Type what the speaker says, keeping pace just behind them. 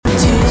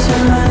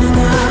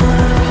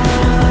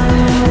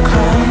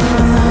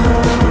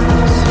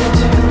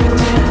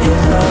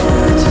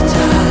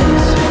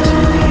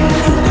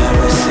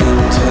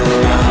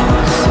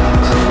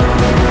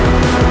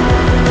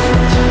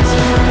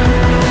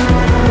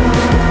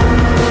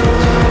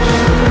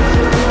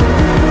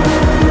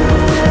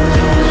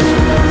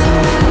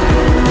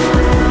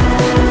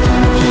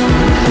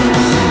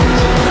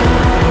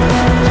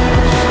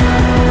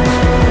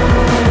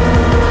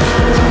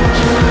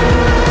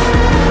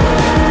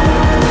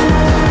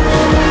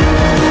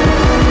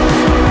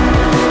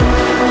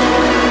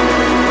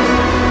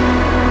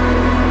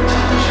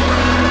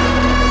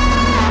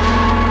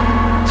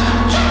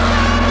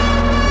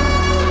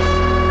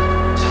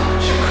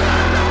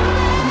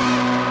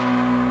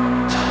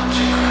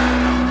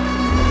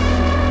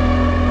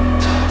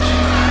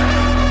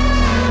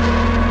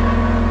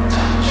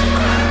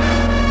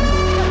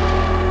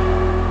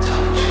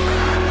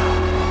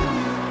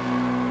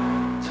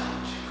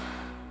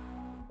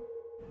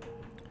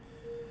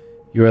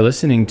You are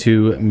listening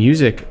to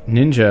Music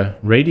Ninja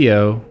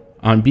Radio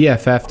on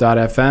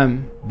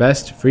BFF.FM.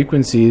 Best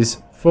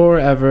frequencies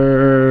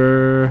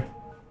forever.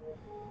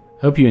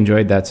 Hope you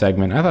enjoyed that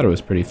segment. I thought it was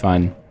pretty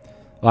fun.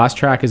 Last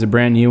track is a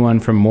brand new one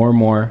from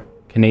More,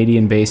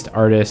 Canadian-based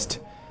artist.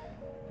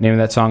 Name of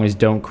that song is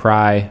Don't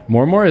Cry.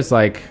 More is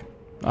like,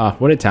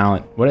 what a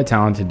talent. What a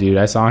talented dude.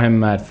 I saw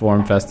him at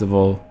Forum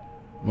Festival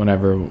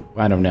whenever,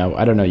 I don't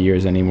know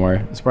years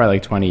anymore. It's probably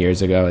like 20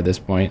 years ago at this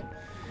point.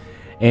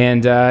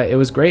 And it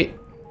was great.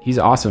 He's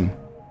awesome.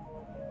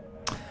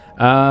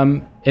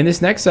 In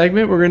this next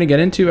segment, we're going to get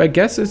into, I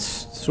guess it's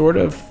sort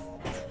of,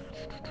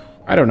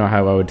 I don't know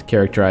how I would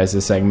characterize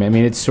this segment. I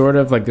mean, it's sort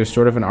of like there's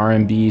sort of an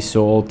R&B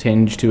soul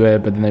tinge to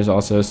it, but then there's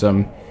also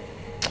some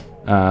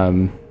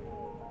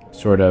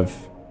sort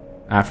of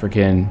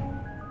African,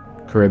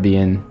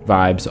 Caribbean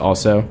vibes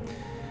also.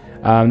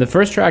 The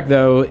first track,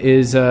 though,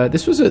 is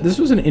this was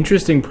an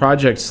interesting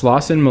project.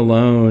 Slauson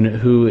Malone,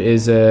 who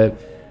is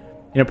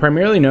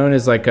primarily known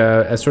as like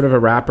a sort of a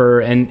rapper,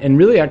 and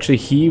really actually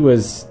he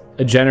was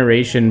a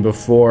generation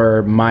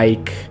before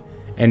Mike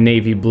and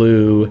Navy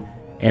Blue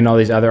and all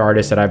these other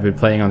artists that I've been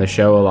playing on the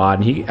show a lot.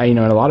 And he, in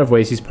a lot of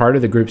ways, he's part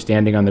of the group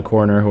Standing on the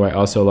Corner, who I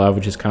also love,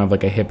 which is kind of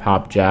like a hip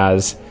hop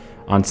jazz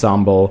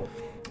ensemble.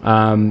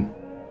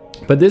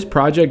 But this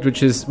project,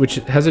 which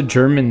has a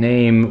German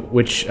name,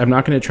 which I'm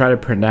not going to try to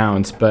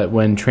pronounce, but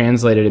when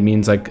translated, it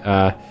means like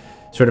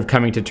sort of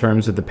coming to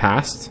terms with the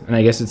past, and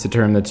I guess it's a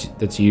term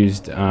that's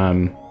used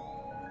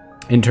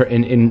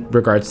in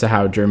regards to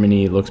how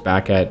Germany looks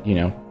back at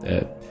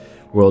the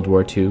World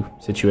War II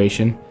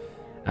situation.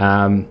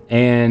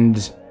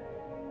 And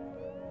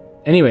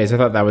anyways, I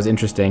thought that was an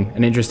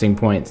interesting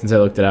point. Since I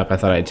looked it up, I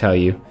thought I'd tell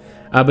you.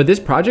 But this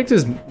project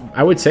is,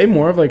 I would say,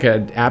 more of like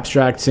an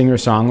abstract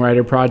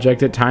singer-songwriter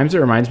project. At times, it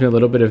reminds me a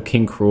little bit of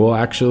King Cruel,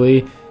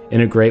 actually,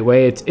 in a great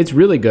way. It's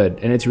really good,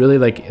 and it's really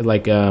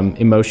like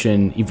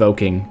emotion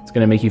evoking. It's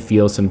gonna make you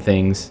feel some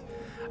things.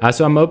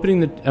 So I'm opening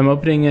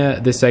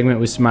this segment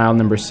with Smile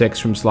number 6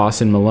 from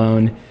Slauson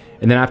Malone,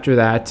 and then after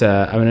that,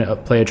 I'm gonna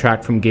play a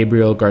track from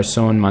Gabriel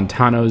Garzon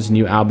Montano's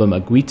new album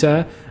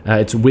Aguita.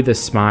 It's With a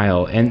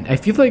Smile, and I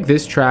feel like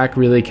this track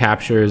really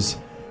captures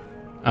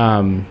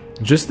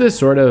just this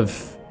sort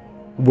of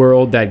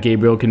world that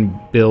Gabriel can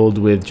build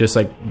with just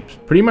like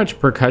pretty much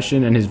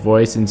percussion and his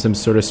voice and some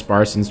sort of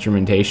sparse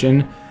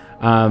instrumentation.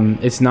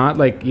 It's not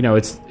like,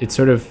 it's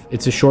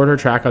a shorter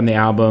track on the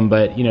album,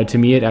 but to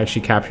me it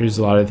actually captures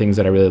a lot of things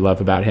that I really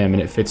love about him,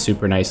 and it fits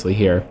super nicely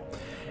here.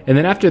 And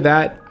then after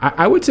that,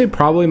 I would say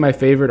probably my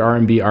favorite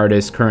R&B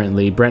artist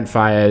currently, Brent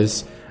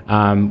Faiyaz,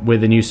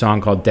 with a new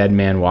song called Dead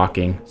Man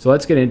Walking. So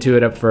let's get into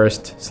it. Up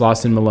first,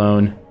 Slauson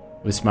Malone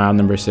with Smile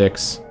number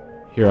 6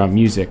 here on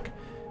Music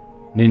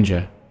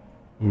Ninja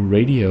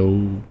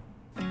Radio.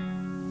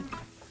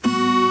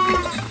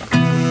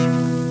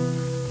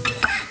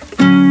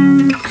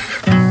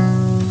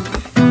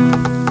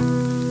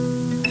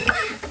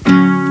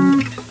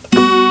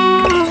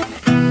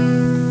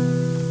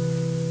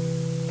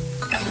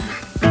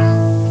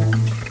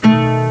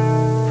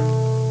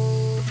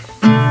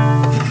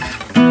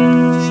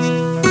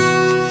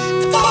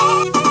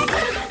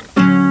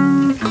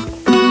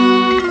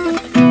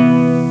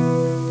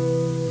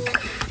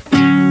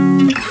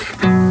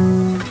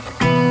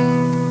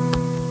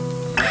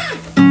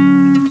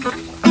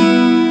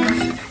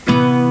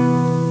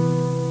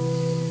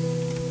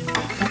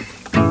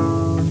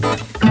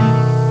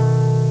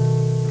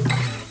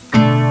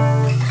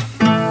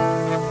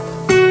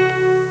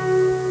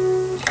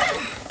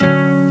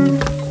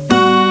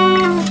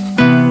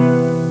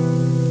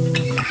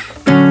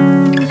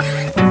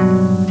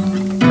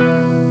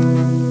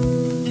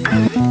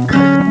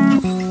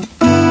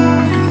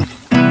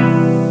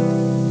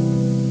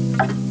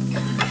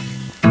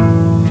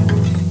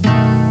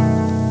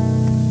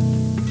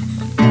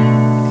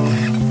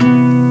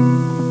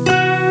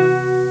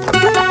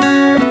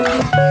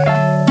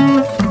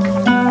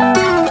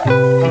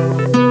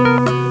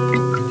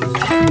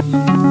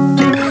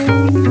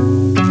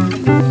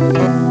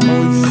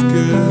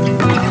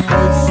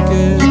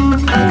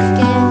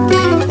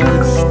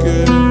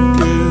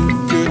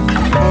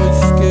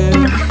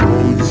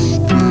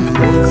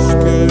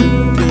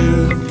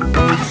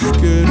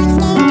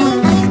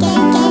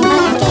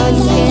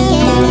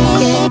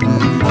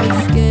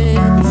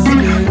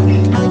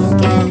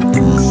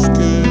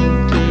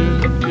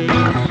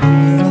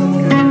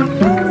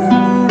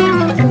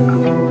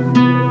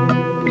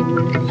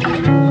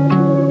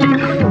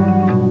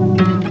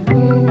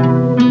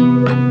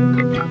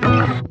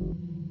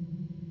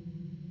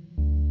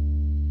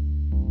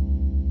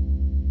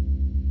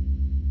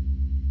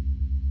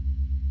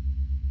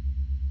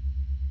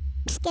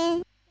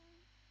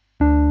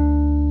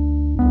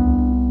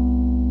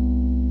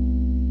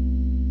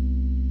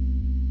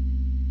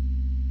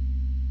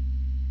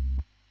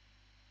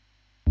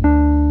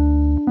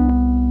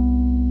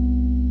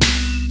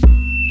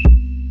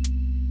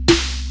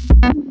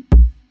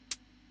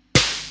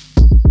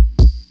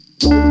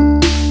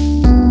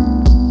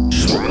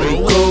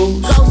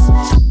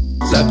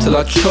 till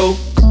I choke.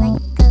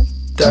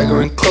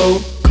 staggering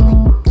cloak,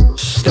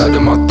 stabbed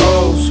in my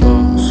throat.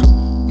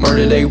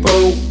 Murder they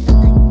wrote,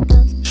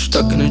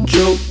 stuck in a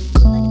joke.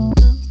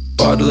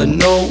 Bottle of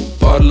no,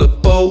 bottle of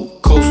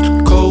boat, coast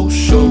to coast,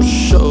 show to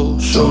show,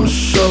 show to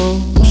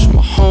show. Washing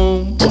my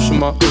home, washing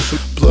my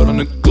blood on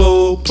the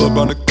globe, blood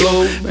on the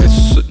globe.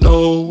 Answers a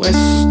no,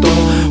 answers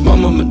don't. My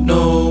mama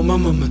know, my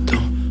mama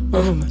don't. My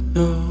mama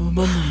know,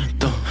 my mama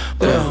don't.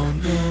 They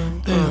don't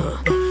know, they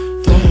don't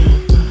know, they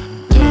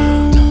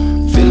don't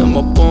know. Feeling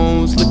my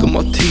bones, look at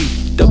my teeth.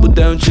 Double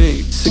down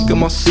jeans, sick of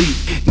my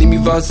seat. Need me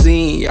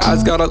Visine,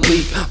 eyes got a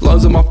leak.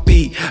 Lungs on my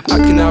feet, I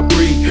cannot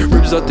breathe.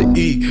 Ribs out to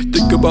eat,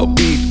 think about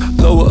beef.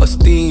 Lower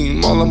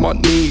esteem, all on my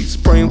knees.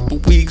 Praying for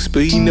weeks,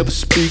 but he never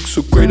speaks.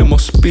 So great am I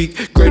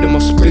speak, great am I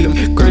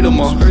speak. Great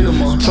am I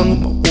tongue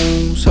on my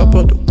wounds. Hop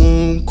out the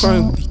womb,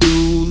 crying for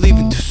you.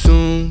 Leaving too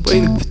soon,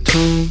 waiting for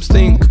tomb.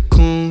 Stay in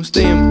cocoon,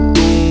 stay in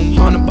my room.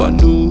 On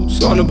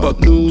about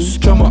news.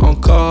 Drama on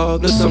call,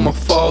 that's not my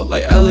fault.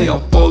 Like LA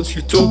on faults,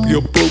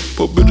 utopia broke,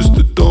 but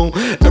minister don't.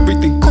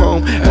 Everything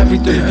chrome,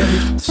 everything.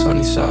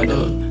 Sunny side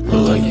up,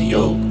 look like a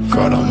yoke.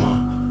 Crowd on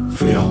my,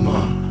 free on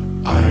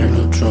my. I hear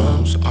no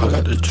drums, I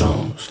got the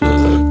drums. Look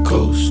like a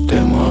ghost,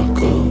 damn where I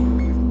go.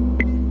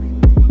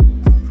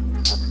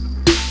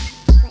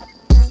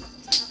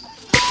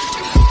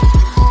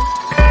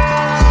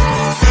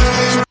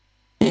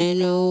 Ain't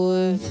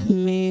nowhere for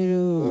me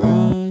to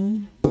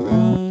run,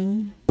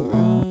 run,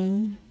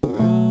 run,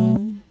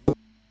 run.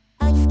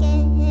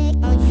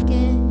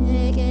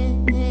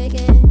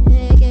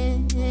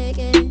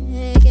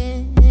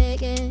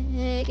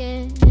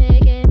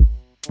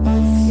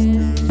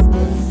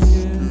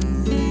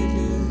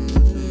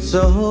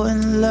 So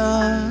in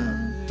love,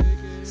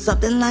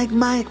 something like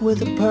Mike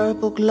with a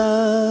purple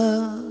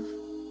glove.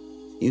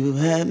 You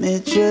had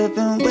me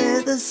tripping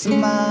with a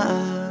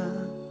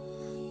smile.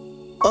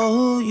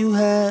 Oh, you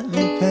had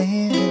me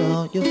painting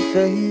all your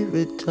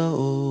favorite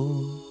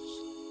toes.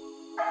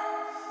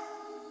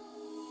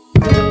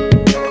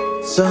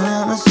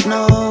 Summer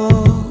snow,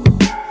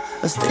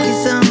 a sticky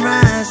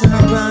sunrise and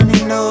a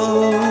runny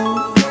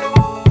nose.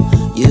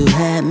 You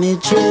had me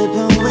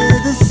tripping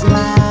with a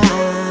smile.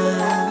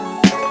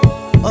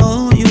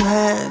 Oh, you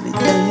had me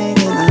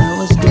thinking I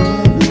was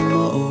doing the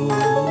most.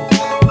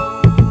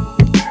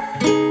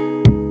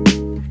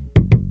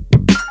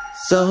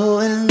 So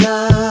in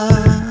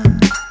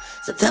love,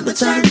 September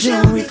turned to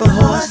June, reef for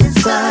horse and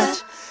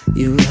such.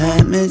 You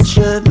had me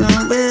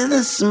tripping with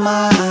a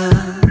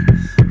smile.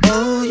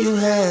 Oh, you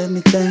had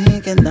me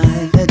thinking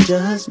life had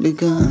just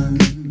begun.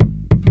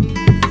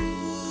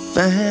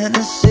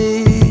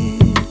 Fantasy,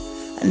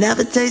 I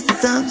never tasted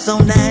something so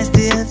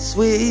nasty and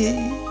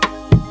sweet.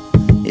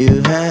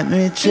 You had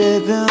me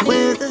tripping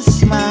with a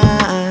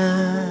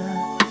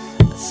smile.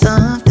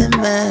 Something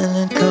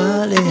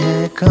melancholy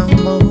had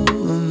come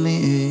over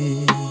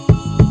me.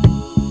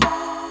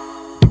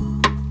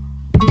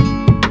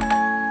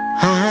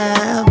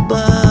 High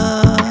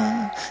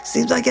above,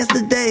 seems like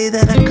yesterday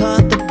that I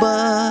caught the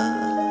bug.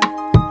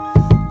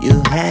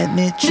 You had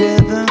me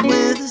tripping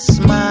with a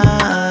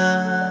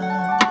smile.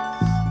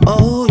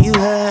 Oh, you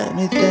had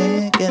me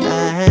thinking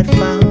I had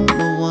found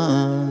the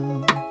one.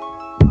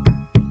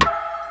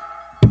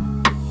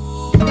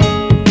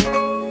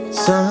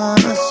 Sun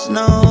or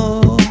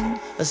snow,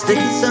 a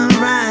sticky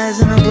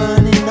sunrise and a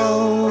runny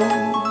nose.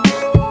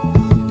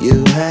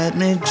 You had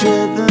me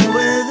tripping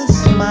with a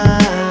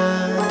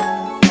smile.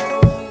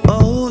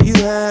 Oh, you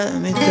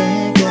had me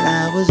thinking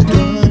I was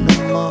doing the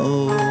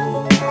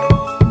most.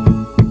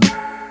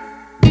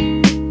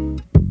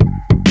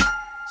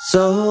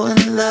 So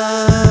in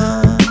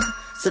love,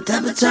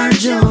 September turned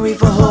June, reef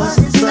for horse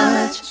and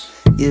such.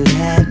 You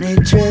had me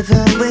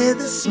tripping with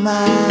a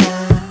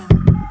smile.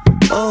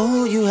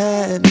 Oh, you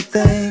had me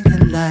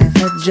thinking life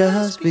had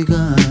just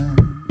begun.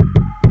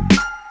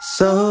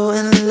 So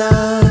in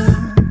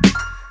love,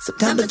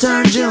 September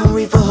turned June,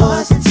 reef for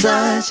horse and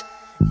such.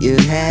 You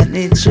had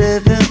me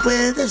tripping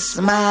with a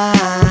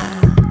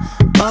smile.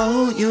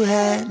 Oh, you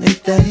had me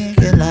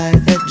thinking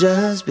life had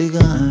just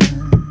begun.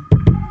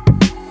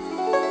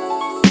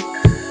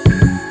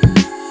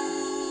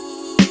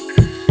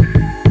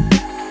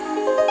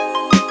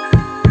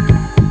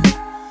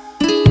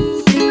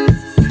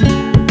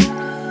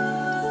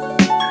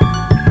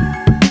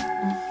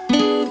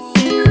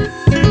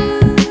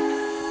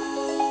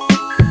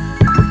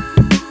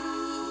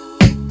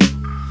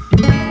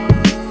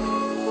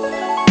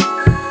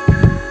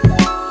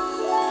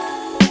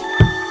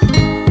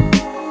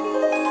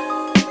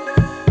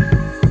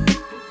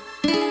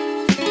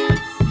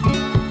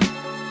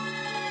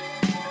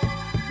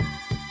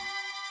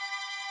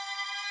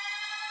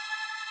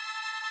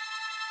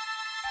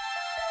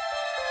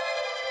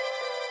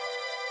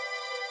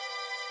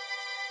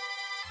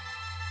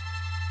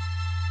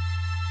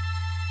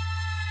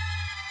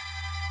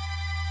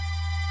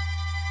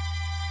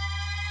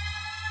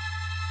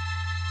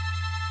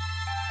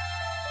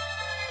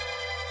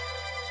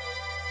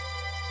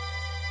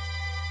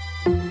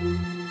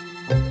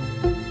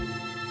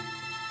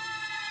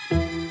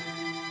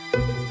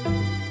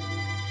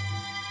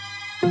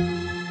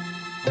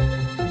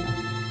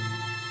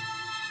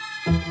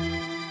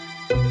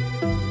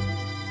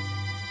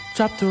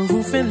 Drop the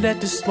roof and let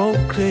the smoke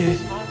clear.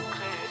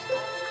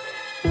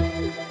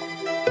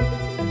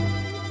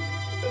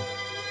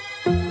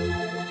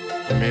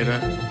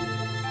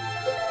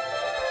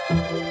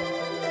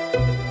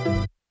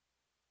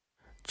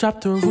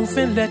 Drop the roof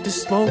and let the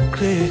smoke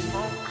clear.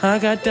 I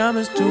got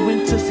diamonds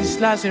doing tootsie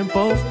slides in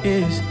both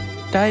ears.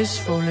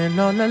 Dice rolling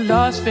on the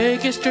Las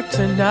Vegas Strip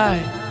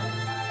tonight.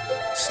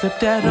 Slip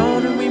that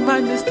on and we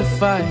might miss the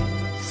fight.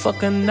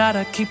 Fuck or not,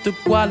 I keep the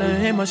guala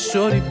in my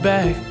shorty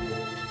bag.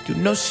 You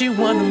know she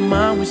one of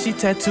mine when she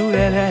tattooed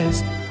that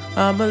ass.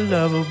 I'm a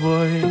lover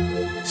boy,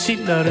 she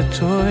love the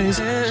toys.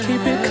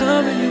 Keep it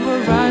coming, you a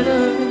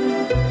rider.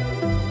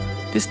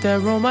 This that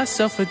roll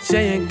myself a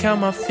J and count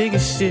my figure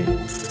shit.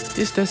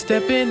 This that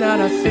stepping out,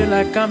 I feel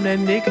like I'm that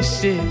nigga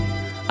shit.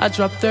 I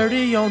drop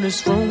 30 on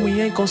this room, we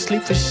ain't gon'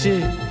 sleep for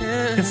shit.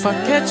 If I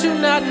catch you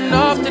nodding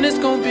off, then it's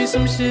gon' be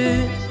some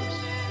shit.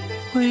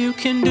 Well, you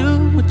can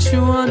do what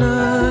you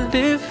wanna,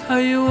 live how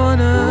you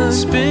wanna,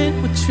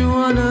 spin what you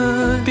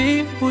wanna,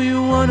 be who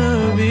you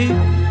wanna be.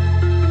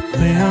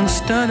 A young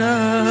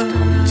stunner,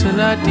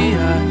 till I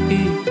die.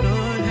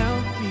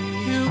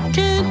 You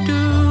can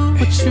do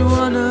what you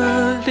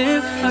wanna,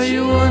 live how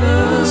you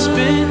wanna,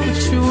 spin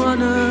what you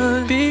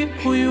wanna, be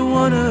who you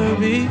wanna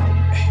be.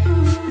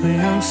 A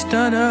young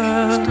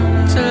stunner,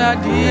 till I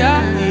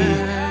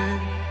die.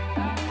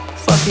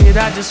 Fuck it,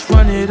 I just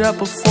run it up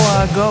before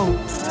I go.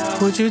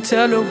 Would you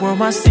tell the world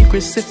my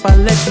secrets if I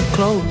let you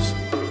close?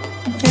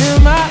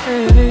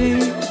 MIA,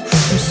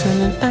 you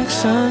selling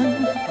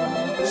action.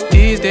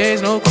 These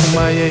days no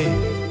kumbaya,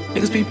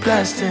 niggas be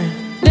blasting.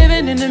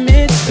 Living in the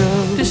midst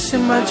of this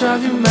shit might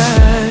drive you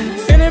mad.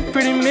 Feeling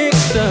pretty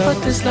mixed up,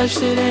 but this life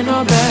shit ain't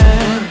all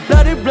bad.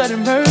 Bloody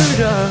murder,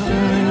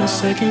 there ain't no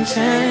second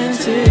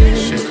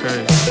chances. Shit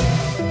crazy,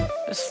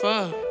 that's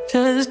fuck.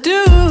 Just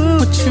do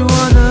what you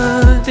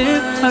wanna,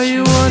 live how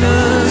you wanna,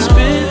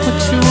 spin what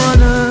you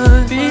wanna,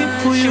 be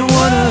who you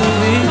wanna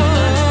be.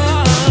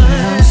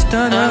 I'm a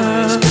stunner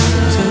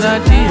till I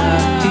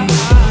die.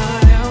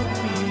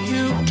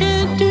 You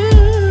can do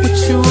what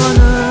you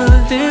wanna,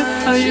 live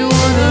how you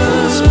wanna,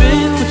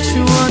 spin what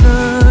you wanna,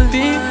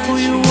 be who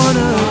you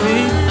wanna be.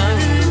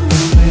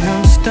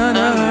 I'm a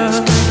stunner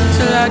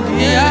till I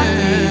die.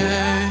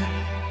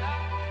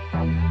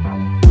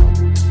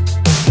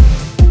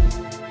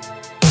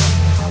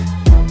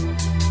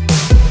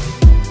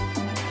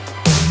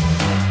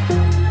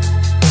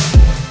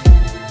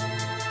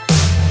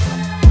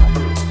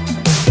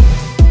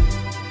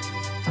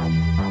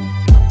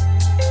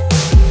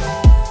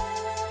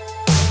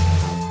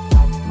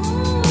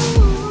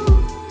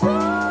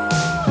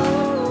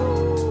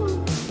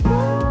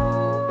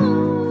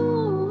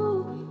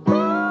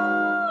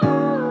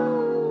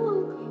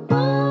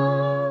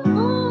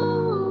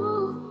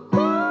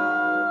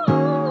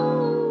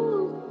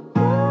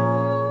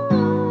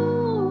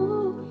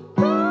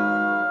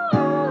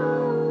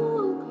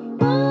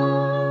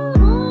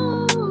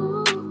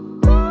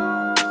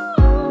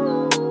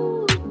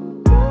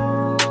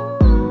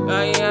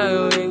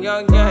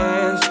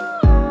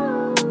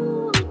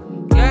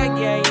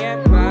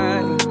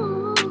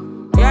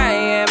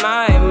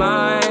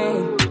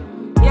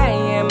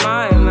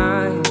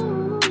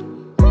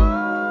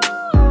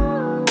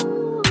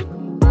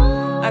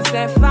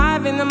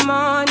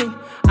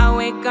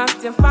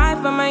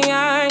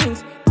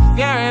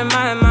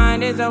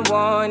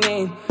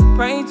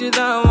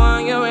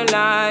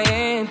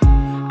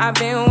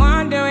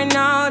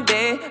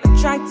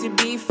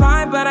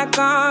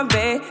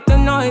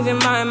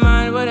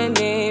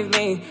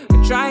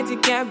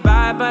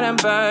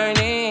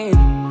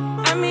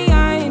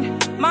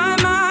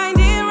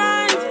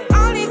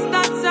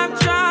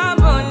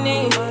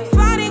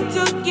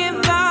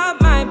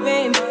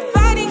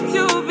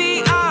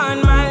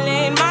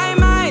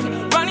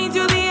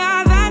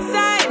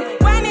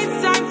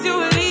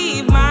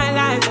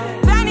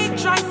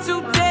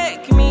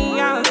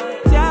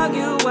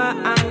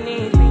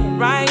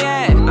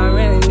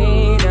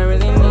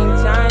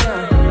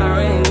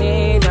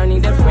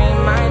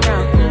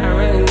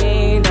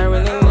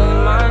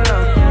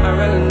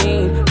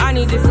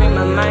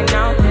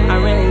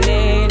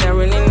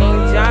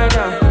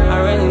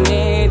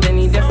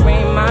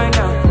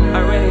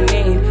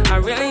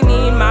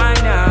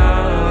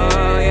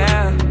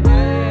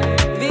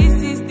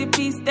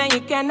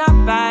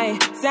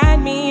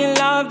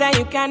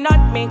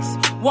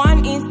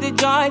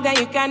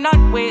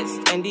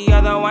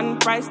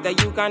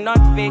 That you cannot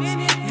fix.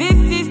 This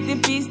is the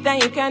peace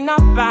that you cannot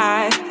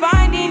buy.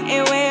 Finding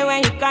a way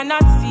when you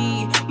cannot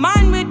see.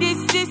 Man with this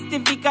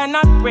system, he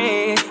cannot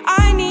pray.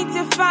 I need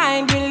to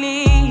find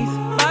relief.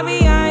 But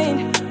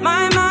behind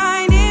my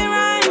mind, it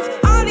runs.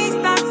 All these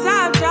thoughts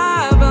have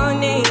trouble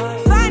me.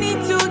 Fighting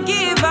to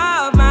give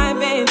up my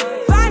pain.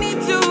 Fighting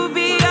to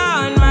be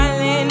on my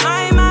lane.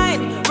 My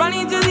mind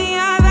running to the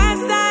other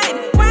side.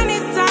 When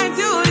it's time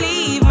to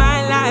leave my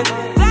life,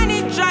 then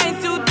it tries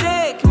to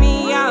take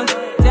me out.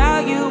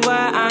 Tell you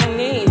what I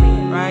need,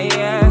 right?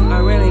 Yeah, I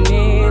really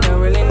need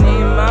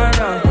my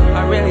love.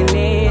 I really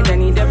need, I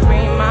need to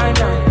free my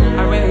love.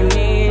 I really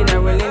need,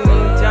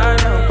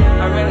 I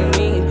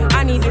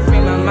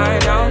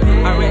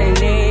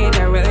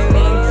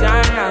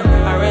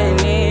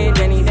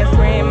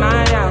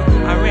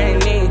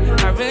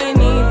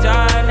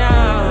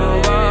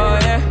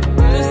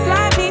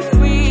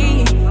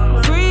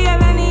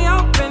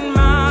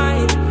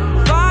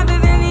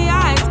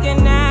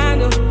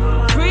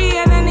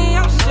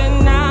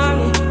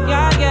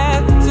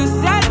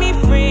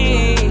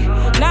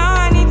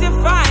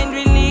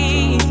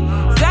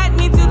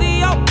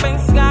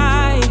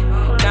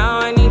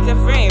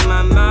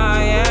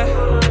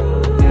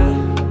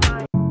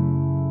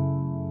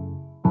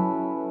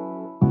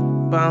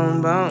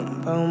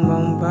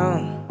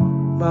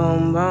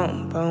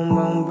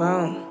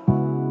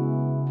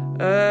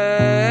I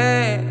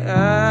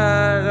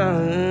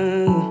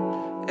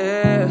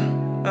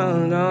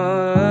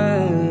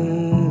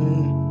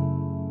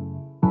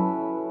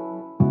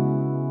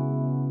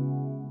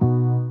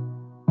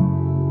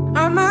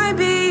might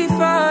be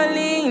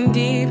falling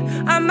deep.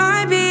 I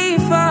might be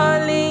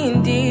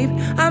falling deep.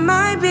 I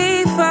might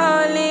be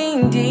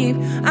falling deep.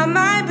 I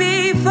might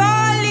be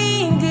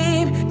falling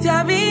deep.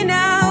 Tell me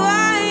now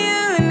what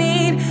you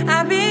need.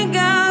 I've been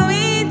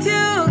going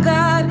to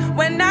God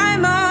when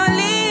I'm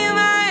only in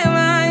my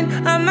mind.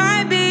 I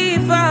might be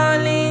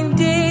falling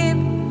deep.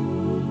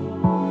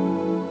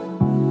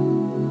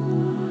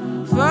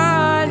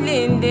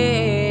 Falling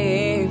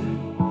deep.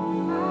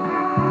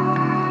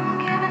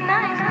 Give it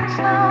nice and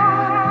slow.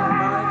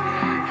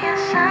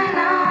 Yes, I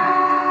know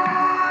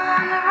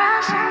I'm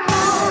irrational.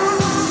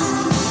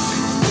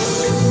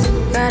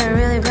 Got a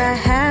really bad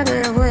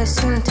habit of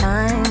wasting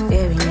time,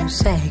 giving you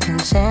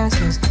second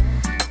chances.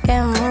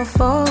 Can't move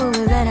forward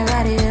with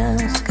anybody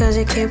else, cause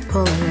you keep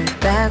pulling me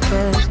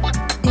backwards.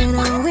 You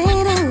know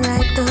it ain't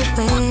right the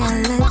way I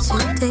let you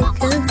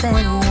take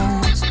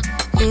advantage.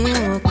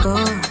 Here we go,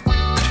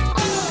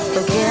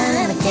 again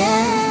and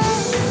again.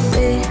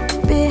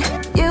 Baby,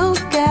 you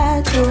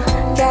got to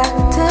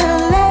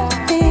let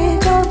me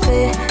go,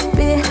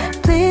 baby.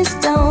 Please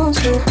don't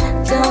you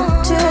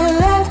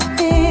let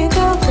me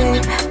go,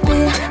 baby.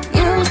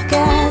 You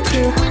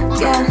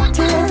got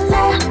to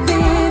let me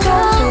go,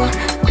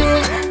 baby.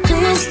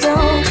 Please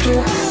don't you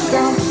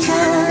let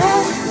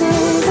me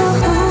go.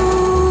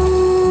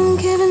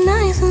 Give it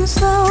nice and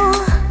slow.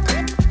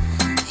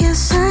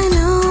 Yes, I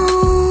know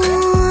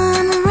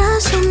I'm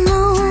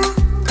irrational.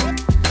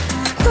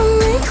 Pull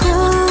me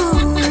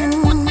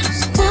close,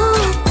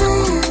 don't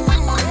think.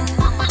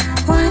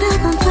 Wind up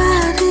my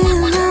body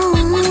and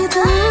only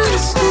the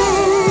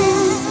understand.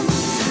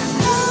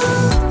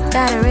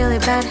 Got a really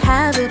bad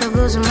habit of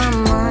losing my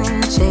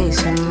mind,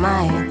 chasing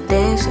my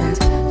addictions.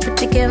 But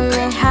to get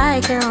me high,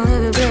 can't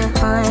leave it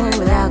behind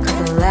without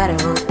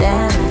collateral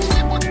damage.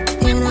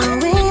 You know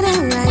it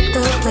ain't right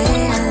the way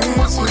I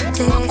let you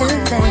take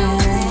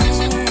advantage.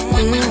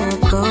 Here we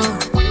go,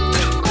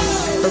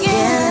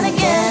 again and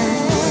again.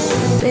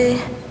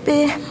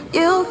 Baby,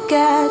 you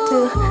got to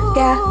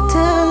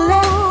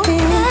let me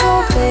go,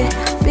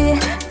 baby.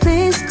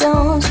 Please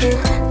don't you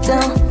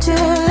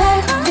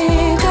let me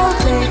go,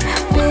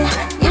 baby.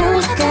 You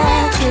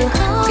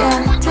got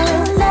to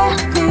let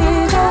me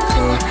go,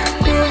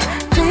 baby.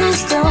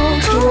 Please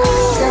don't you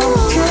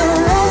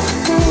let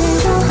me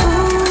go.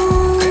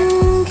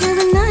 Give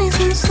it nice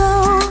and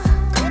slow.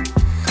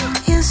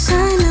 Yes, I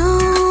know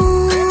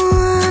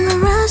I'm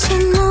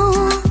irrational.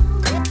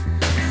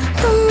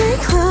 Pull me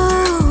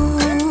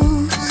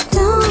close,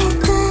 don't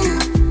think.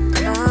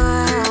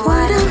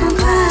 Wind up my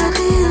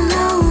body and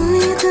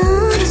only the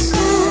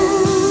understand.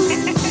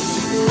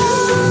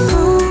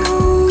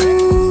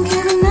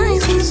 Give it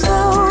nice and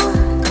slow.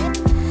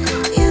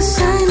 Yes,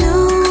 I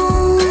know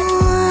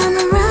I'm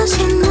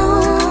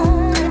irrational.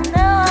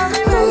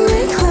 Pull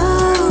me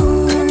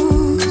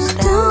close,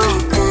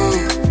 don't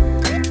think.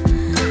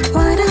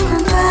 Wind up my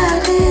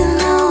body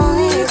and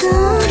only the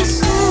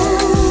understand.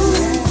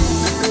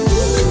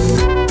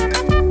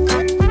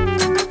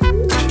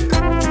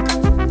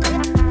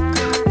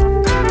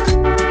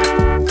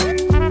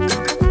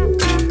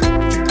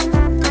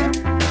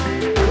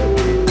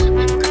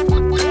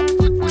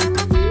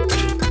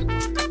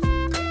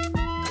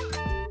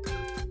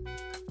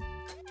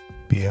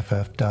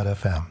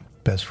 BFF.FM.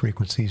 Best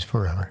frequencies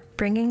forever.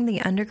 Bringing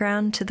the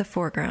underground to the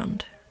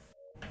foreground.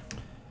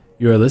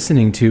 You are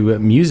listening to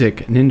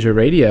Music Ninja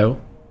Radio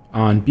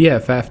on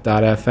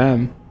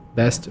BFF.FM.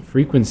 Best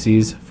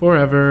frequencies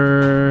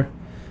forever.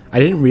 I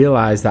didn't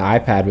realize the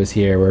iPad was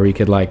here where we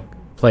could like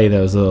play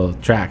those little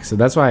tracks. So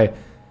that's why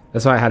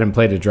I hadn't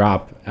played a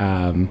drop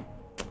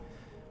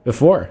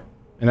before.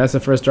 And that's the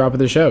first drop of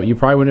the show. You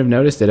probably wouldn't have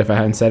noticed it if I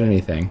hadn't said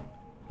anything.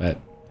 But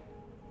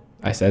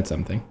I said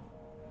something.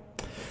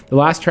 The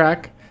last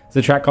track is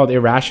a track called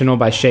Irrational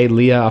by Shay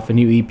Leah off a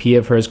new EP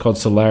of hers called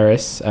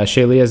Solaris.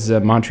 Shay Leah is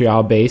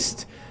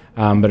Montreal-based,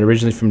 but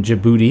originally from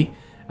Djibouti.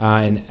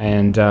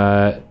 And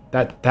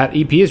that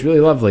EP is really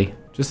lovely.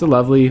 Just a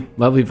lovely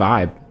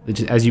vibe,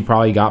 as you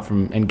probably got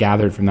from and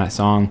gathered from that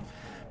song.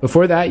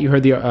 Before that, you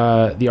heard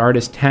the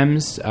artist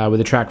Thames with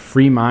the track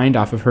Free Mind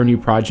off of her new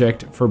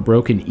project For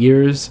Broken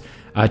Ears.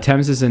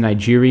 Thames is a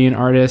Nigerian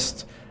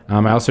artist.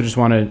 I also just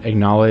want to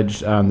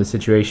acknowledge the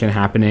situation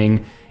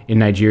happening in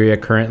Nigeria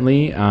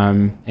currently,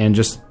 and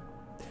just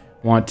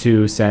want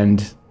to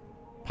send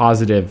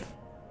positive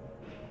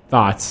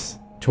thoughts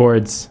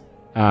towards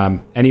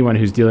anyone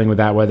who's dealing with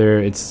that, whether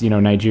it's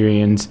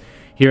Nigerians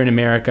here in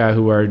America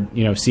who are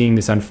seeing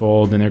this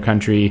unfold in their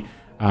country,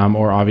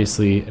 or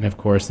obviously, and of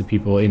course, the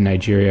people in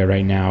Nigeria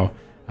right now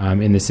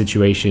in this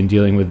situation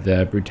dealing with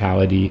the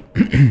brutality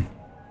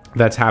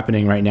that's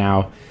happening right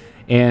now.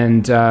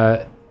 And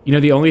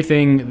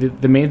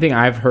the main thing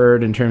I've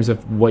heard in terms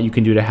of what you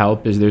can do to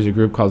help is there's a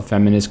group called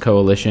Feminist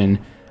Coalition,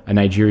 a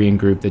Nigerian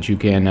group that you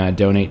can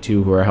donate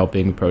to who are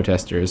helping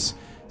protesters.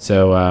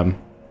 So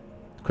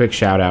quick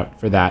shout out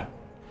for that.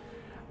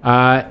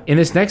 In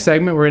this next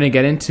segment, we're going to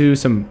get into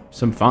some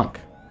funk.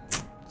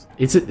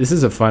 This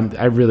is a fun.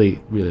 I really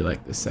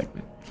like this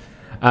segment.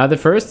 The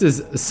first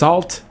is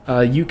Salt,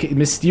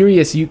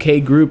 mysterious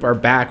UK group, are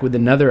back with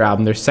another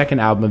album, their second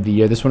album of the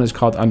year. This one is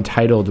called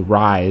Untitled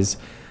Rise,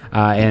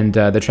 and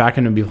the track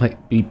I'm going to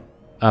be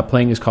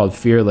playing is called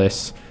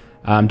Fearless.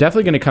 I'm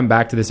definitely going to come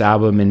back to this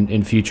album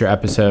in future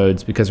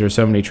episodes because there are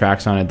so many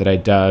tracks on it that I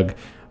dug.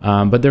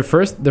 But the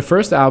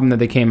first album that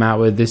they came out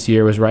with this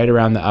year was right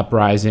around the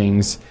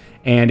uprisings,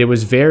 and it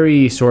was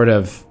very sort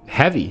of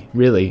heavy,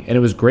 really, and it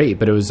was great,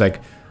 but it was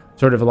like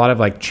sort of a lot of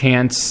like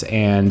chants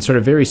and sort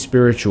of very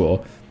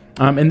spiritual.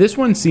 And this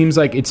one seems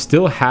like it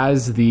still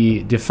has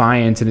the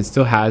defiance and it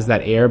still has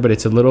that air, but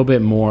it's a little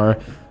bit more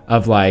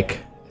of like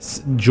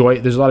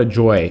joy. There's a lot of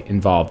joy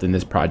involved in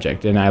this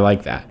project, and I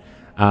like that.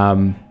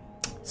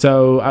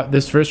 So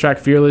this first track,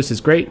 Fearless,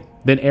 is great.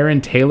 Then Aaron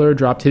Taylor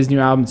dropped his new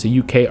album. It's a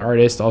UK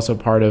artist, also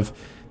part of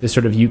this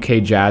sort of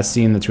UK jazz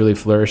scene that's really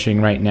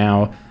flourishing right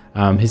now.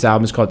 His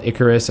album is called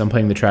Icarus. I'm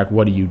playing the track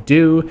What Do You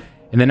Do?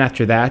 And then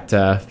after that,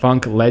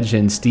 funk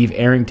legend Steve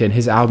Arrington,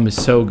 his album is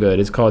so good.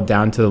 It's called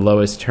Down to the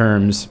Lowest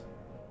Terms,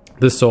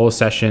 The Soul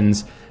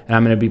Sessions, and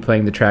I'm going to be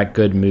playing the track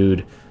Good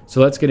Mood.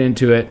 So let's get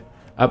into it.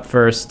 Up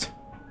first,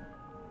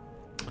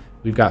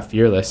 we've got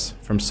Fearless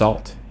from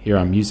Salt here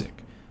on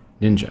Music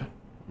Ninja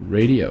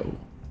Radio.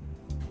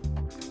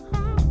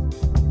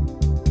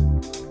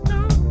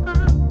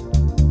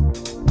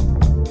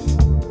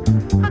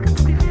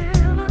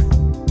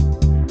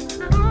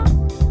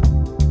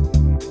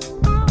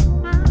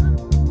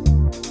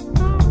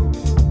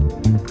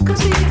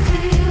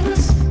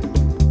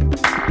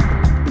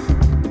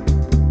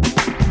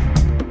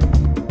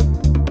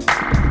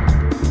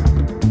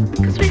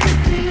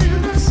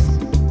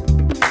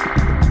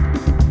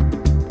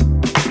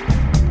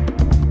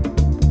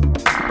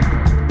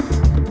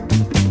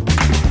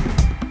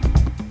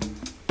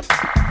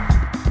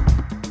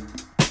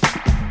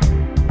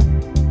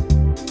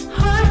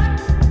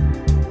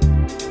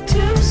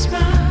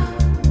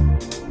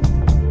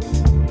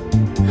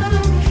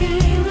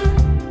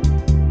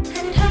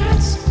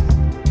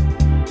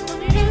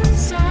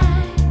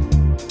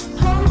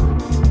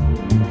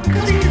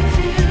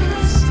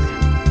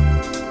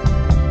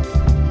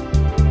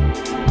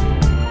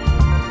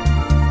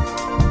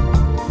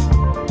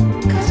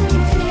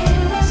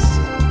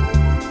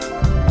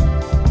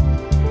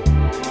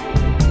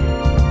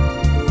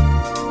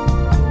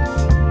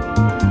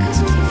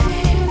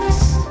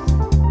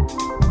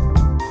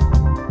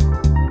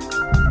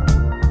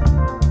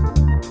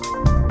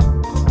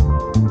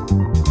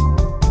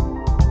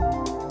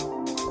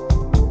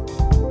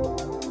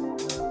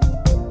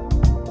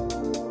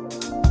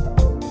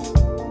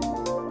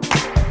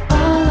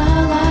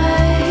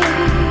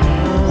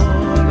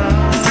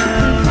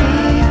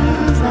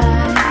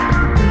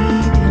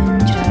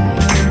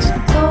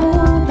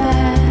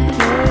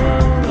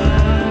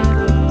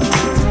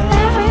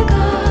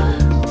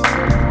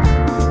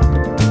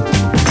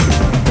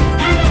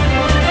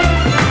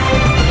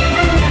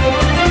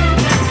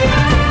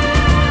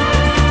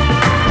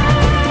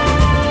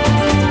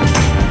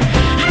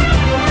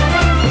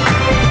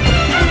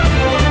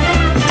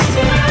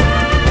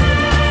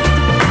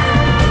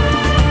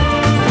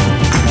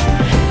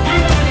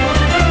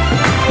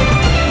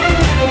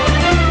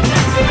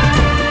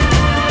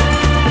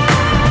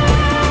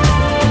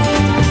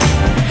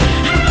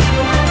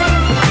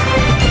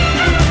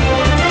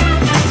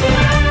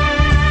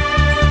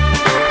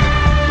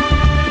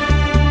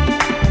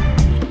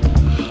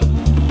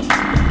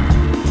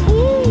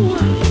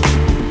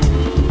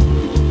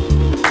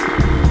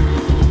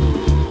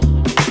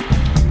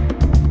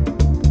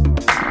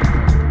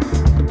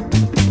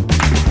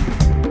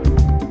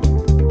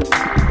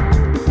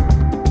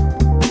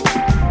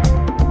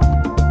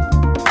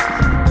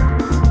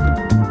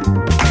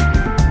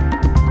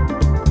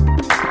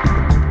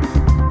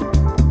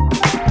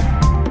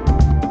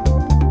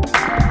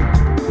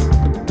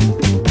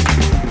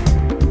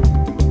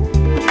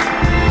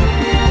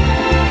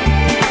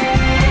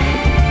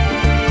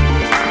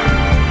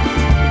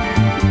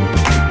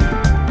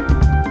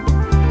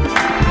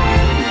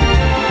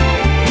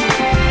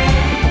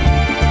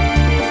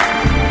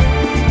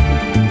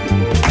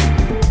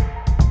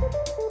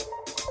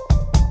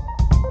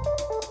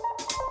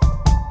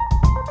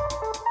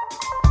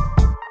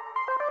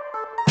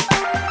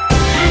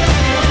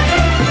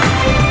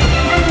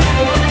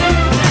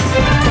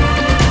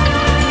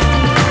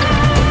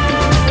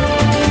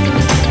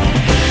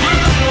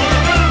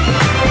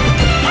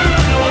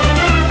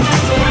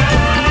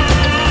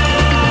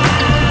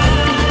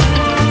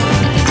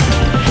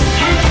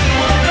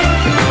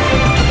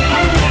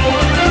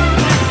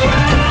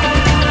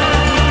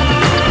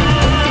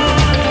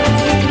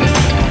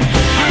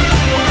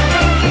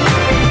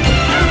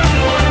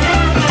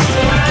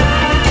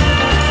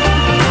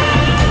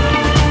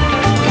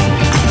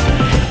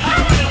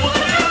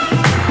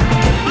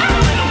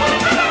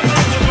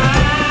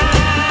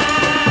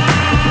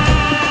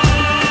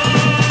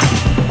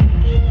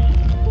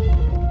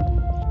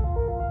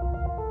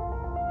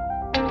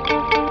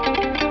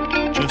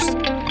 just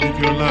live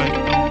your life.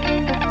 Don't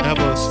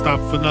ever stop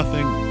for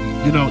nothing.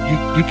 You know,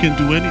 you can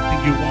do anything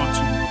you want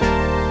to.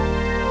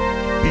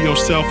 Be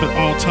yourself at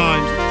all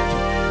times.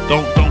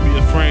 Don't be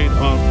afraid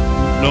of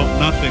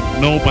nothing,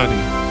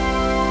 nobody.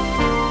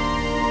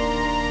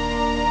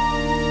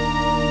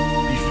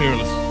 Be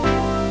fearless.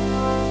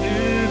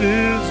 It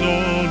is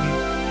all in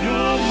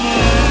your mind.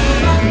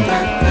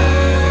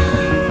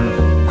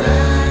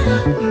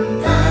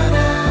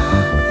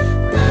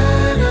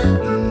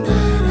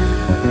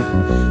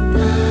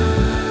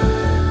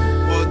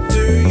 What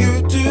do you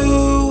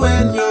do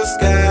when your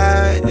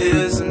sky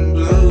isn't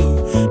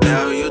blue?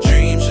 Now your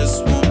dreams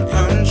just won't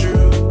come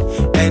true,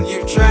 and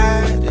you've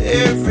tried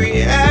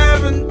every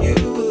avenue.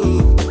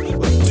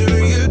 What do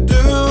you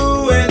do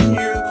when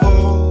you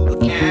call but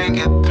can't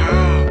get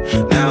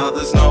through? Now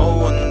there's no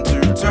one to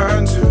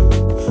turn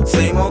to.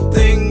 Same old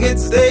thing,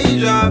 it's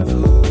deja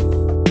vu.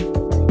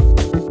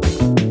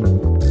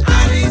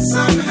 I need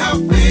some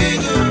help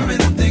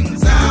figuring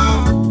things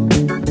out.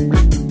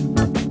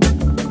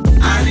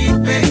 I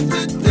need faith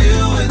to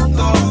deal with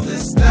all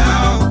this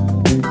doubt.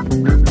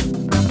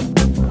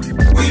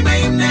 We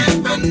may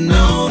never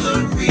know the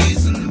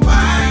reason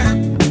why.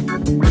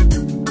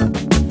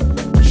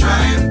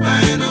 Try and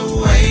find a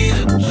way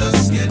to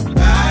just get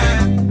by.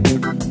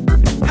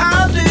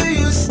 How do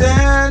you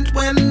stand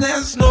when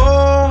there's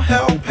no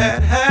help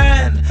at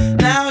hand?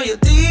 Now you're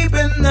deep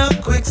in the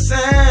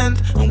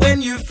quicksand, and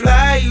when you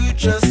fly, you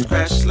just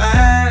crash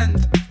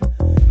land.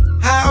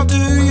 How do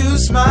you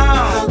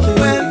smile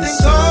when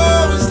things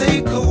always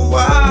take a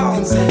while,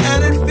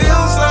 and it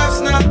feels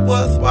life's not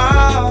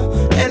worthwhile,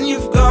 and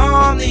you've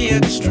gone the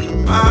extra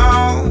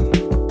mile?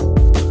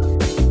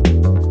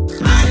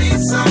 I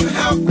need some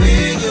help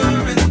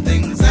figuring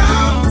things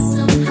out.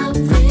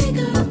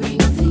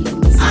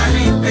 I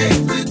need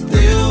faith to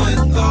deal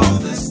with all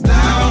this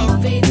doubt.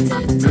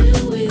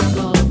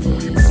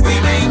 We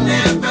may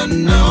never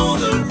know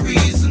the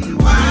reason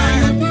why.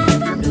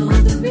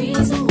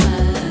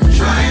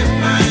 Try and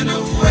find a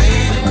way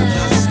to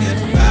just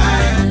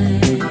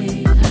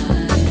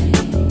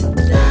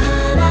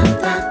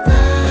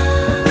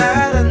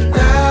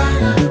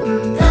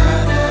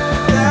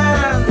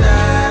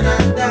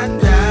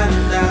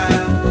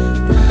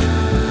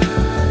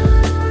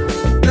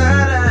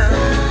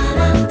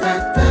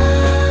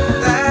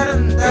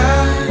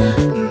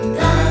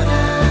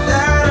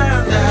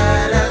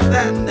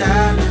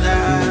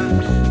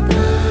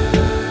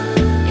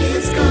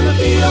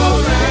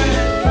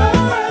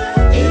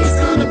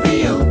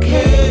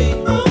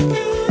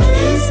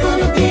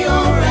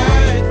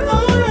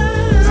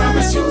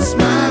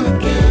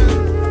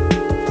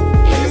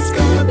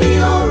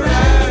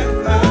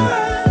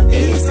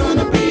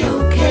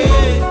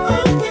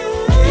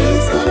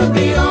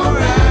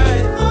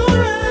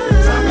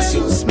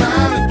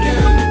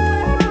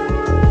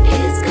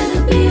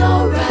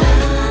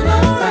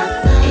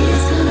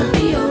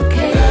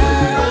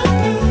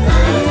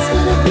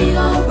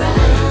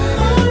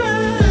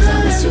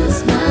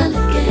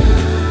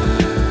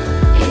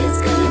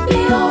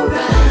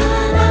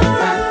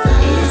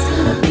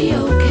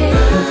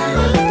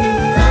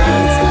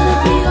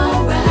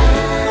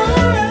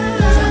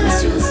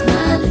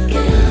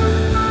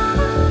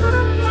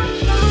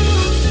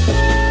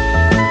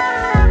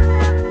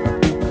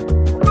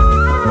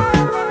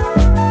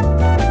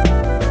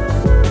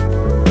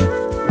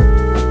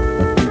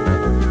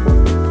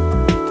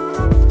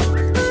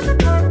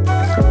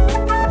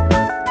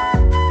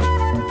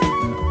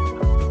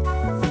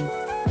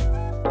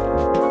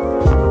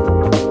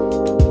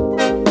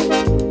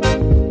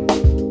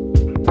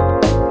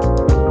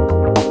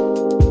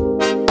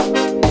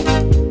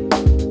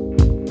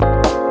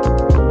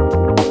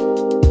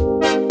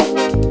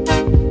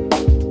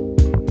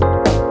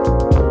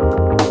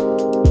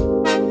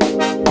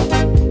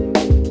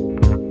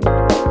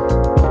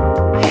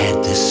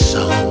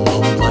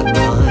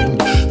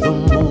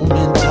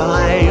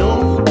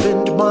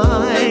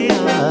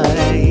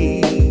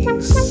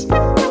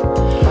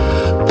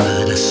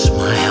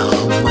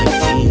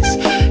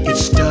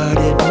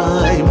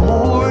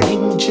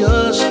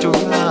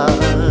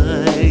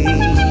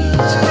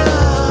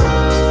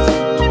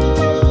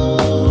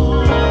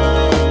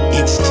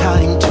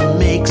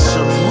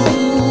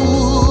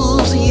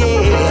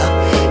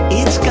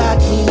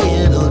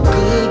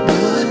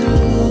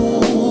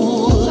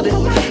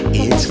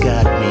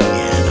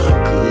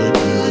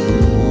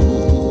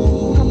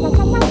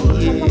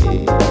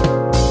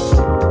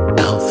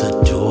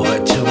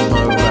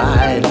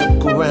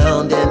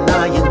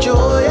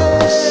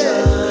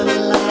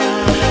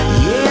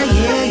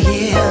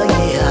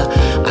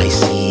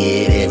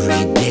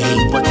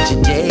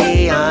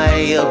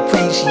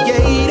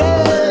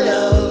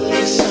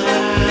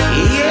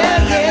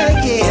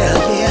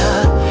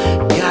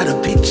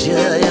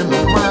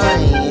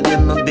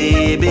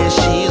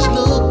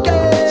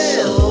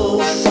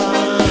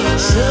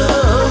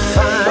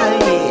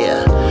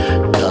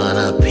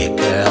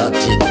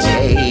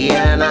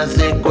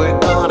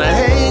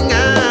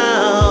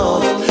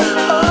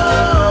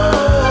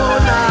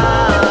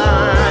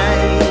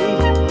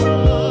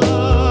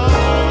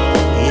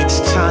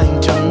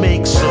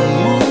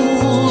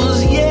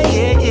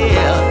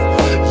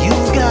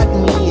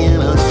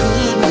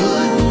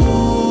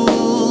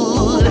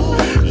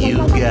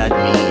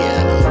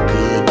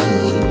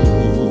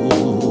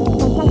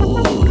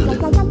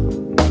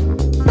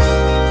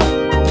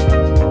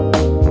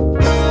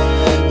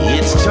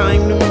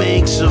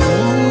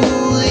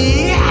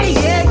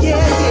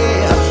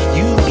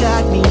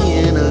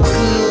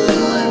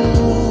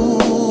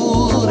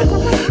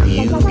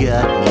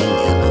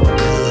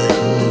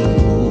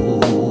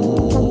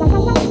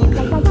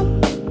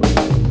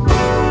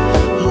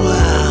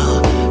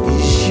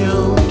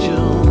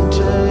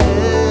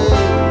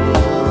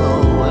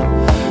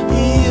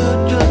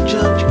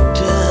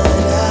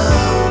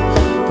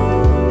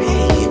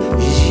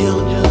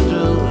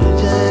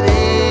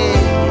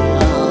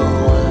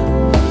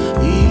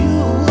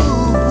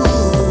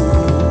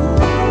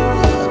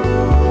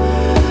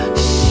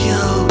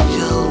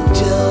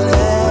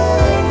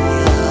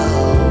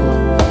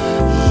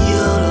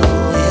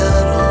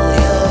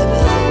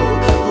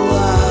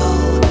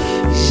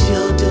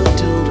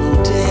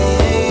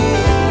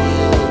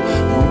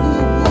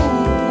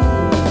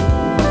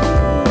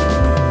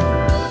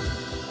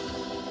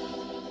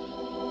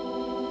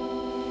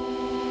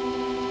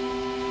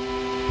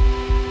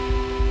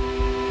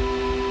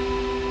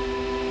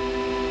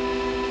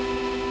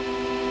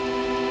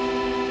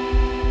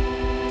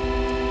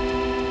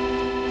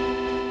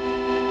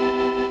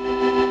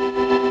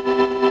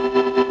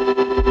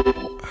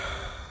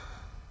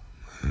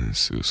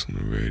Seuss on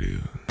the radio.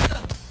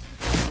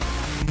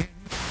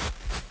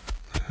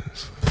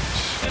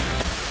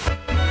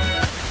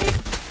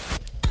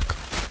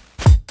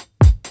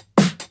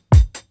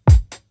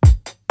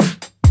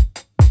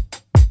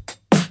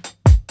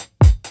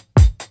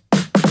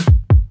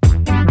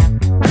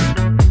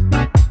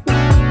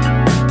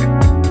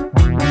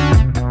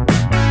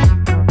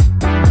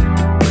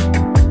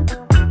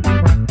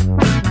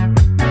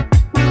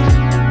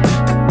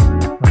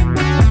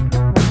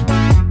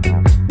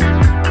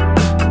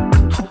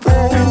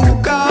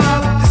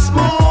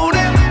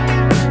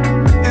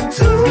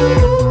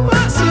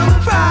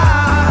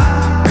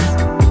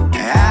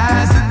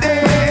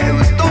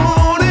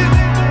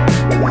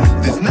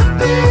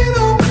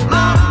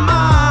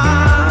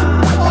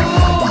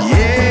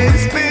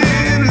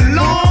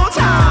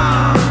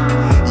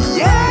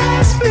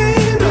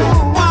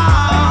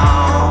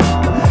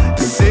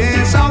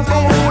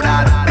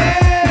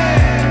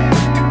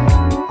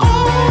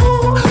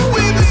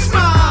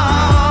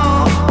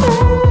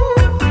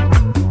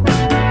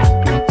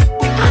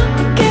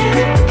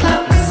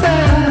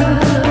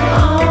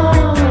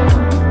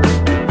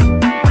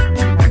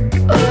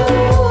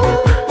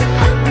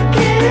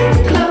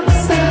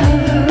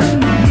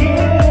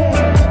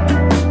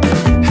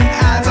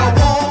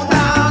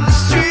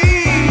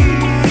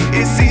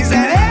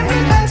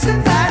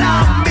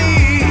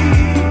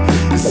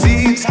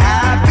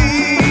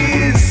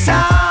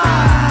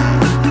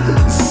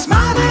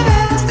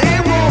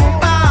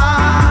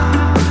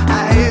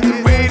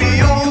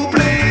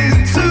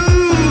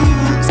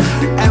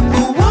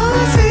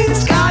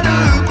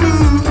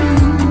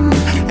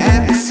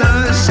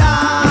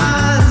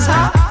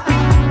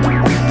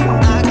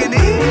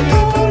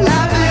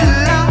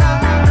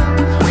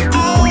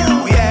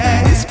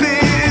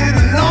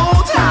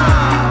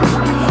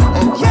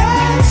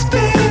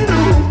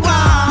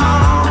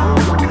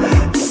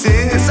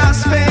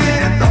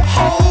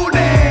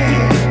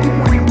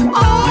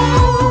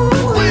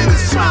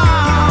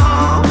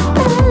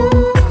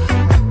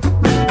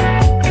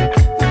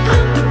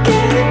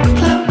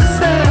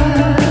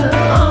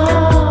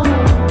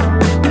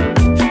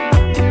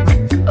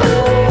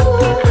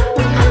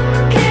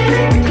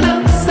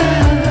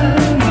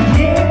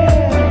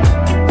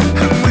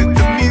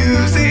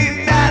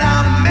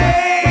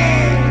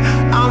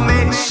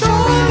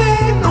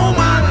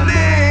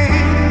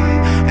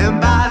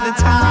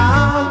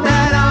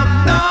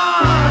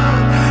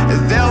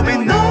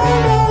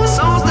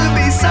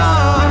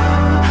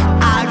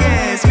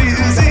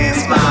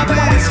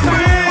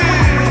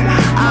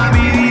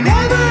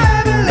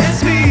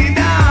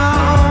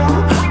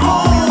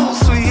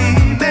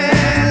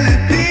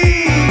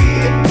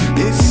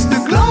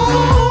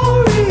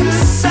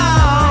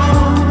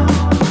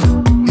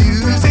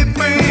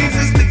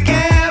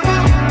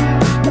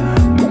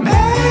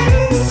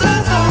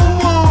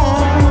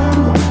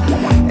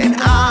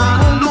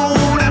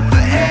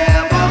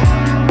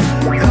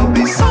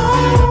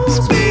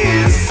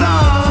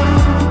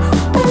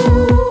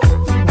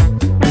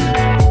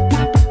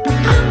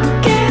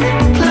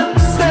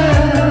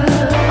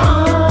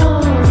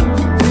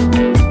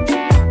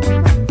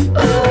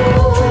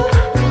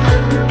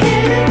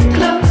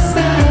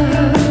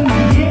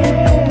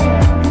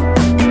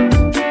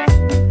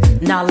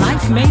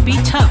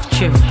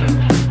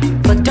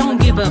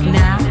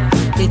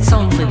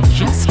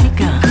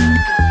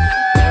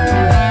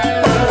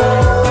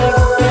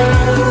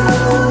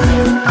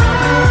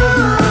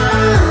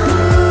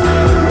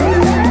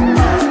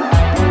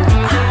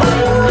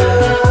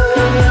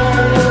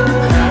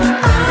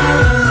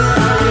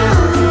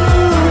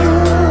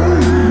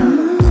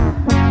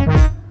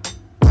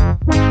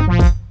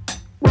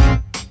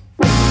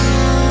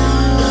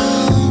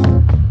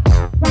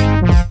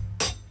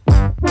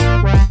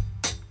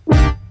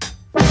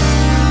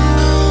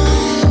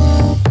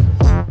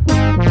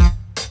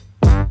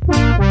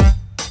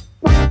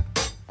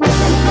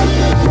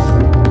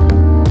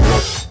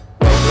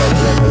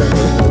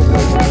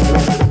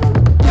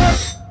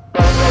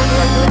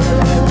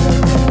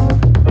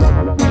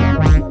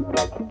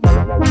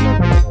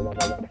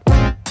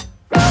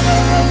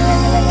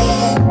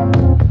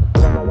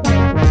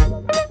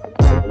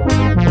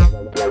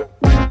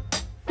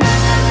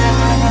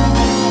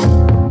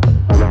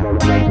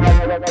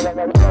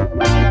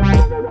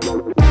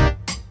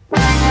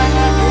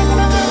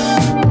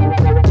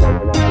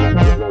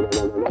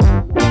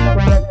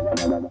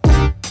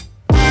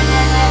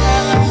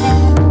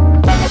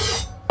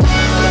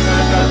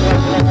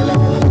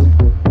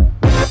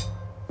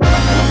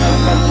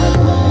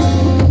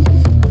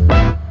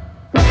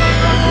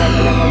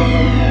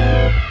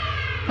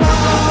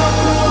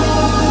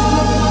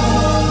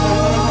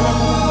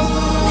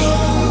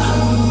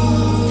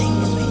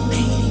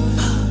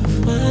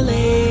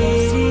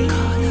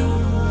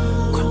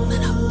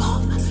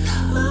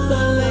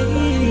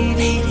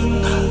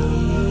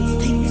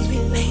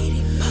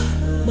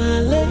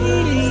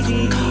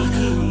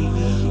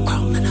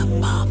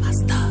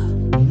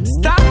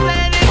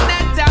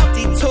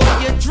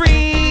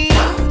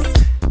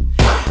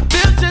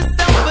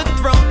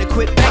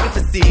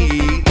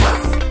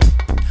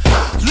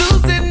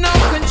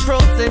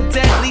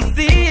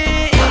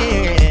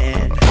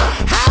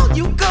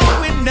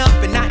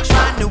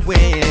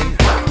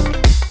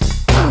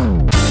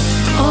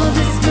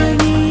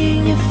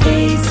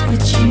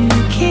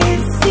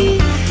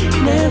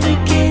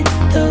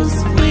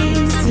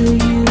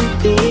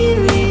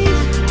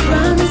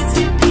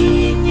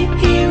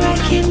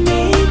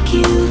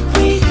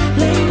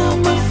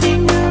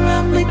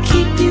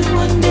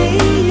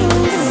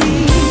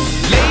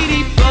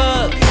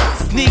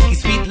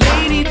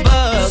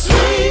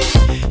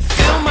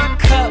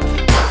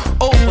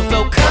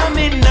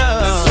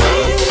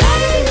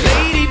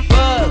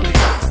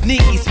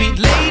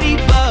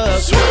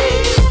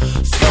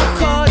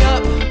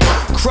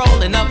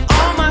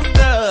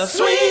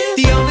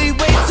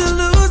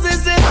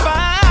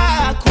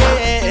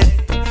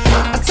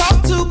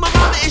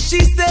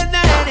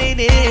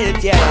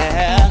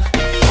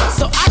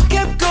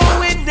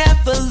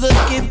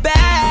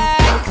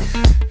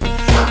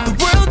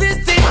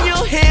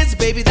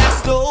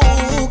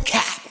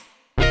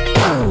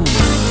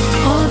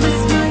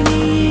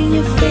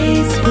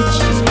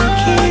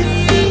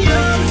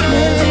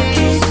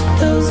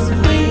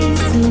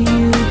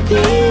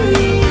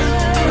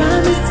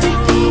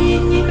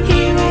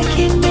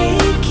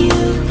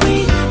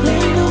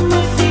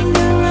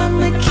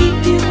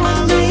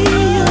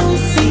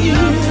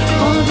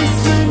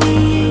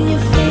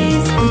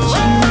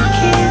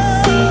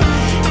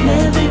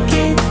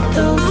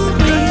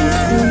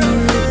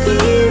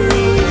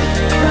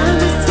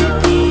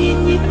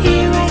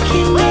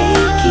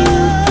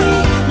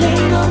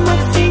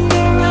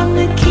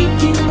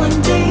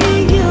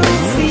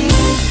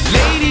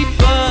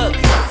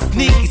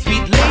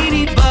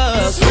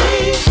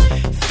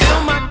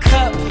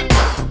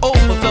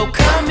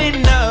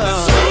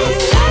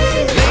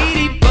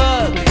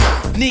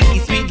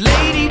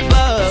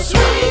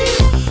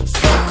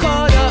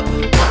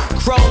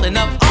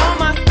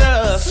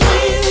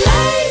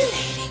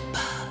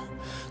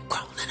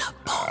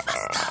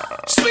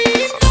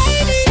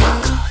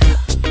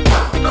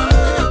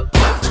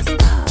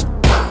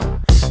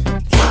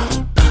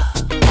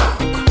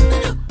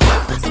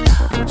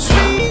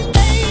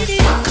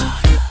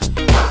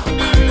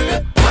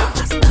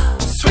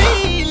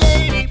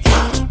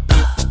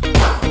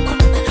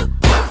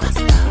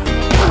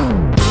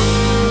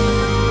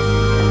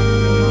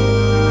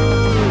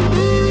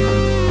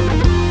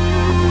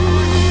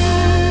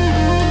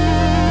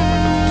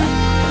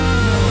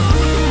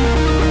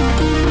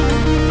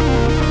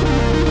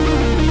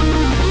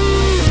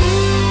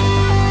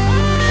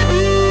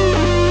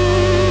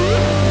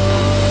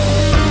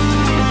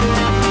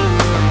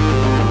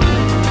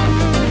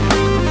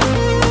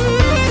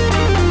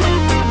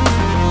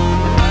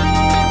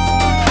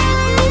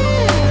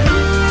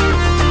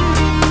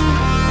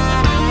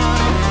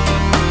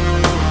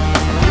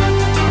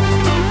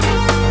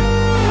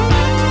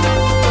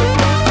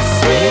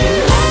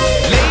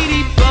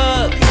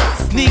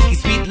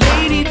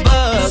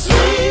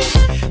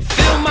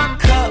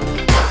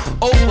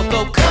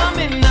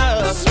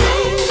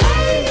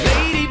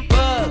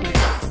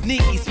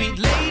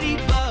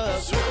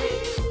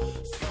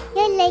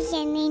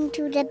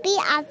 the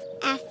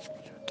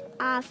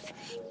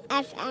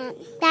BFF.FM.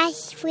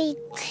 That's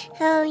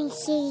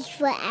frequencies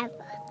forever.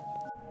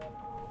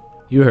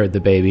 You heard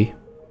the baby.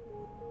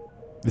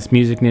 This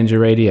Music Ninja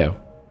Radio.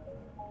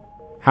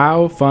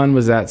 How fun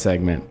was that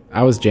segment?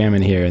 I was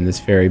jamming here in this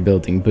very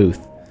building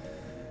booth.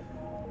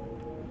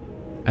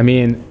 I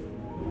mean,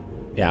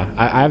 yeah,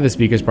 I have the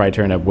speakers probably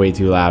turned up way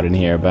too loud in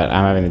here, but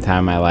I'm having the time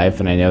of my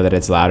life, and I know that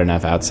it's loud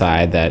enough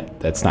outside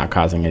that that's not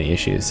causing any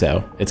issues.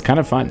 So it's kind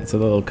of fun. It's a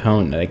little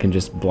cone that I can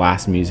just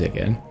blast music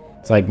in.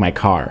 It's like my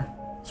car,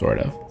 sort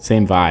of.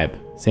 Same vibe,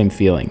 same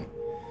feeling.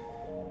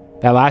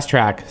 That last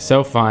track,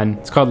 so fun.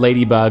 It's called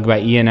Ladybug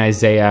by Ian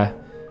Isaiah.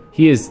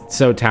 He is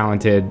so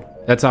talented.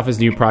 That's off his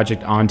new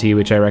project, Auntie,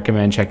 which I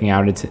recommend checking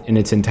out in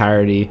its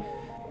entirety.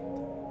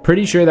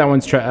 Pretty sure that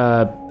one's...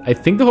 I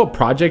think the whole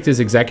project is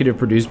executive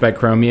produced by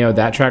Chromeo.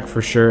 That track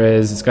for sure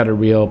is. It's got a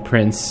real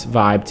Prince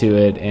vibe to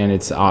it, and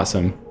it's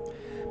awesome.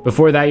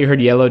 Before that, you heard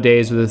Yellow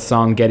Days with the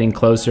song Getting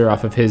Closer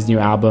off of his new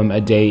album,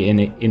 A Day in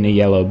a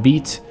Yellow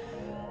Beat.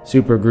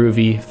 Super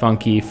groovy,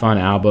 funky, fun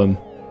album.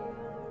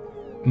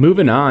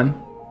 Moving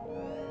on.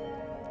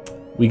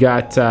 We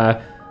got, I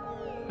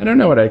don't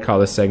know what I'd call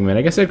this segment.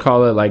 I guess I'd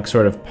call it like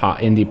sort of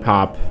indie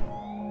pop.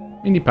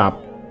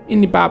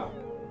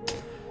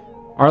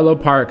 Arlo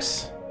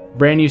Parks,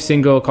 brand new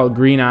single called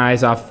Green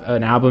Eyes off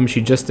an album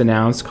she just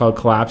announced called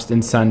Collapsed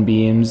in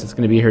Sunbeams. It's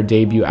going to be her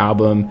debut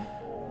album.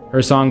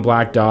 Her song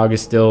Black Dog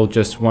is still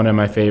just one of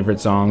my favorite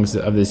songs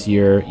of this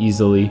year,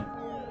 easily.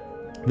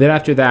 Then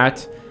after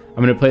that,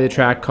 I'm going to play the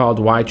track called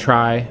Why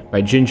Try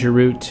by Ginger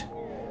Root.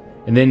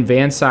 And then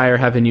Van Sire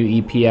have a new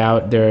EP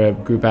out. They're a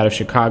group out of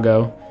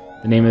Chicago.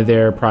 The name of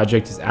their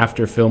project is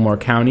After Fillmore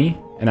County,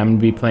 and I'm going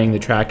to be playing the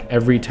track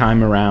Every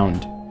Time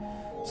Around.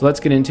 So let's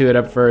get into it.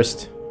 Up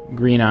first,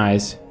 Green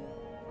Eyes,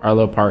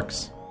 Arlo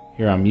Parks,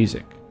 here on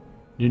Music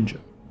Ninja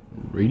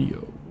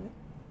Radio.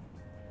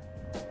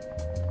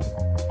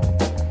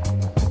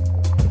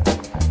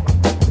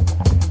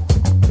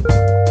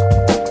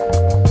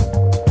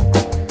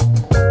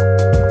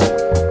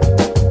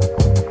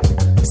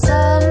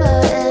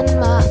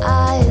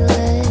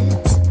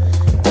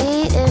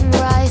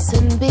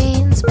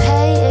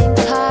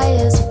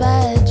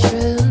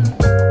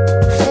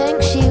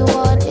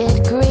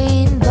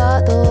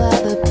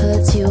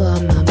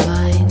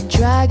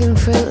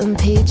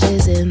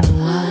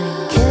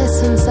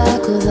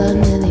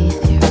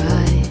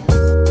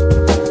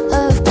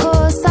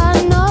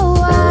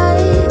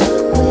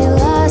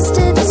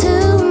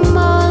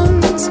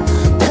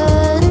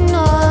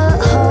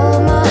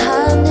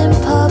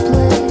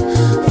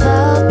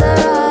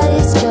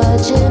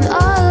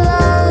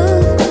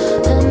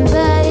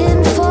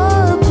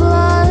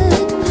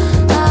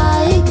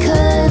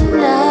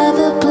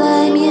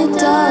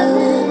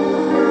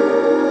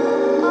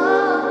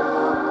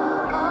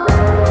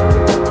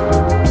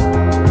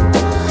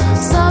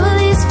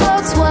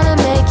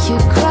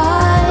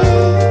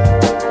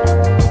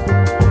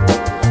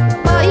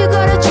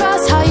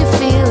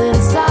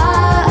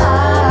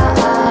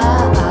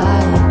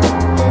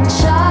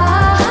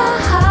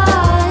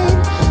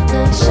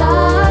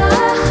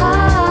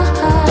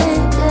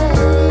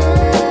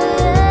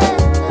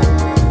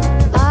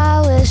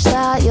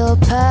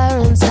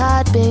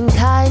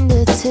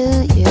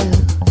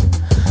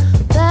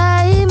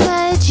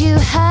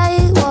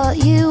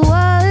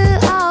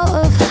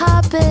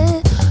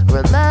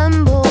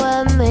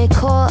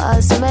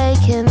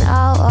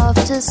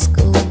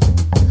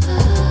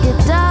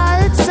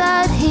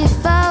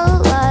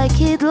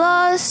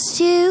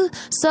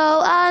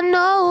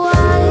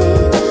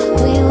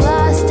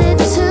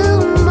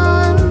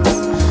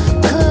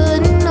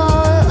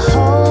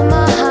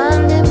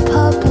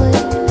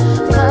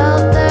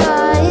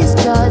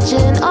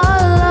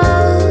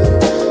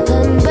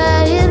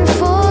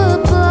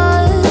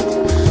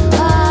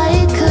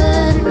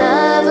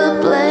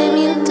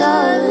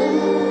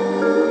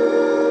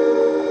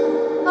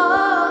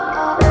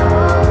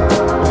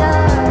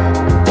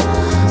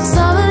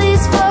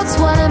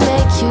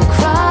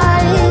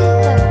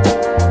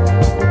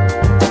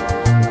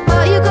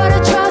 You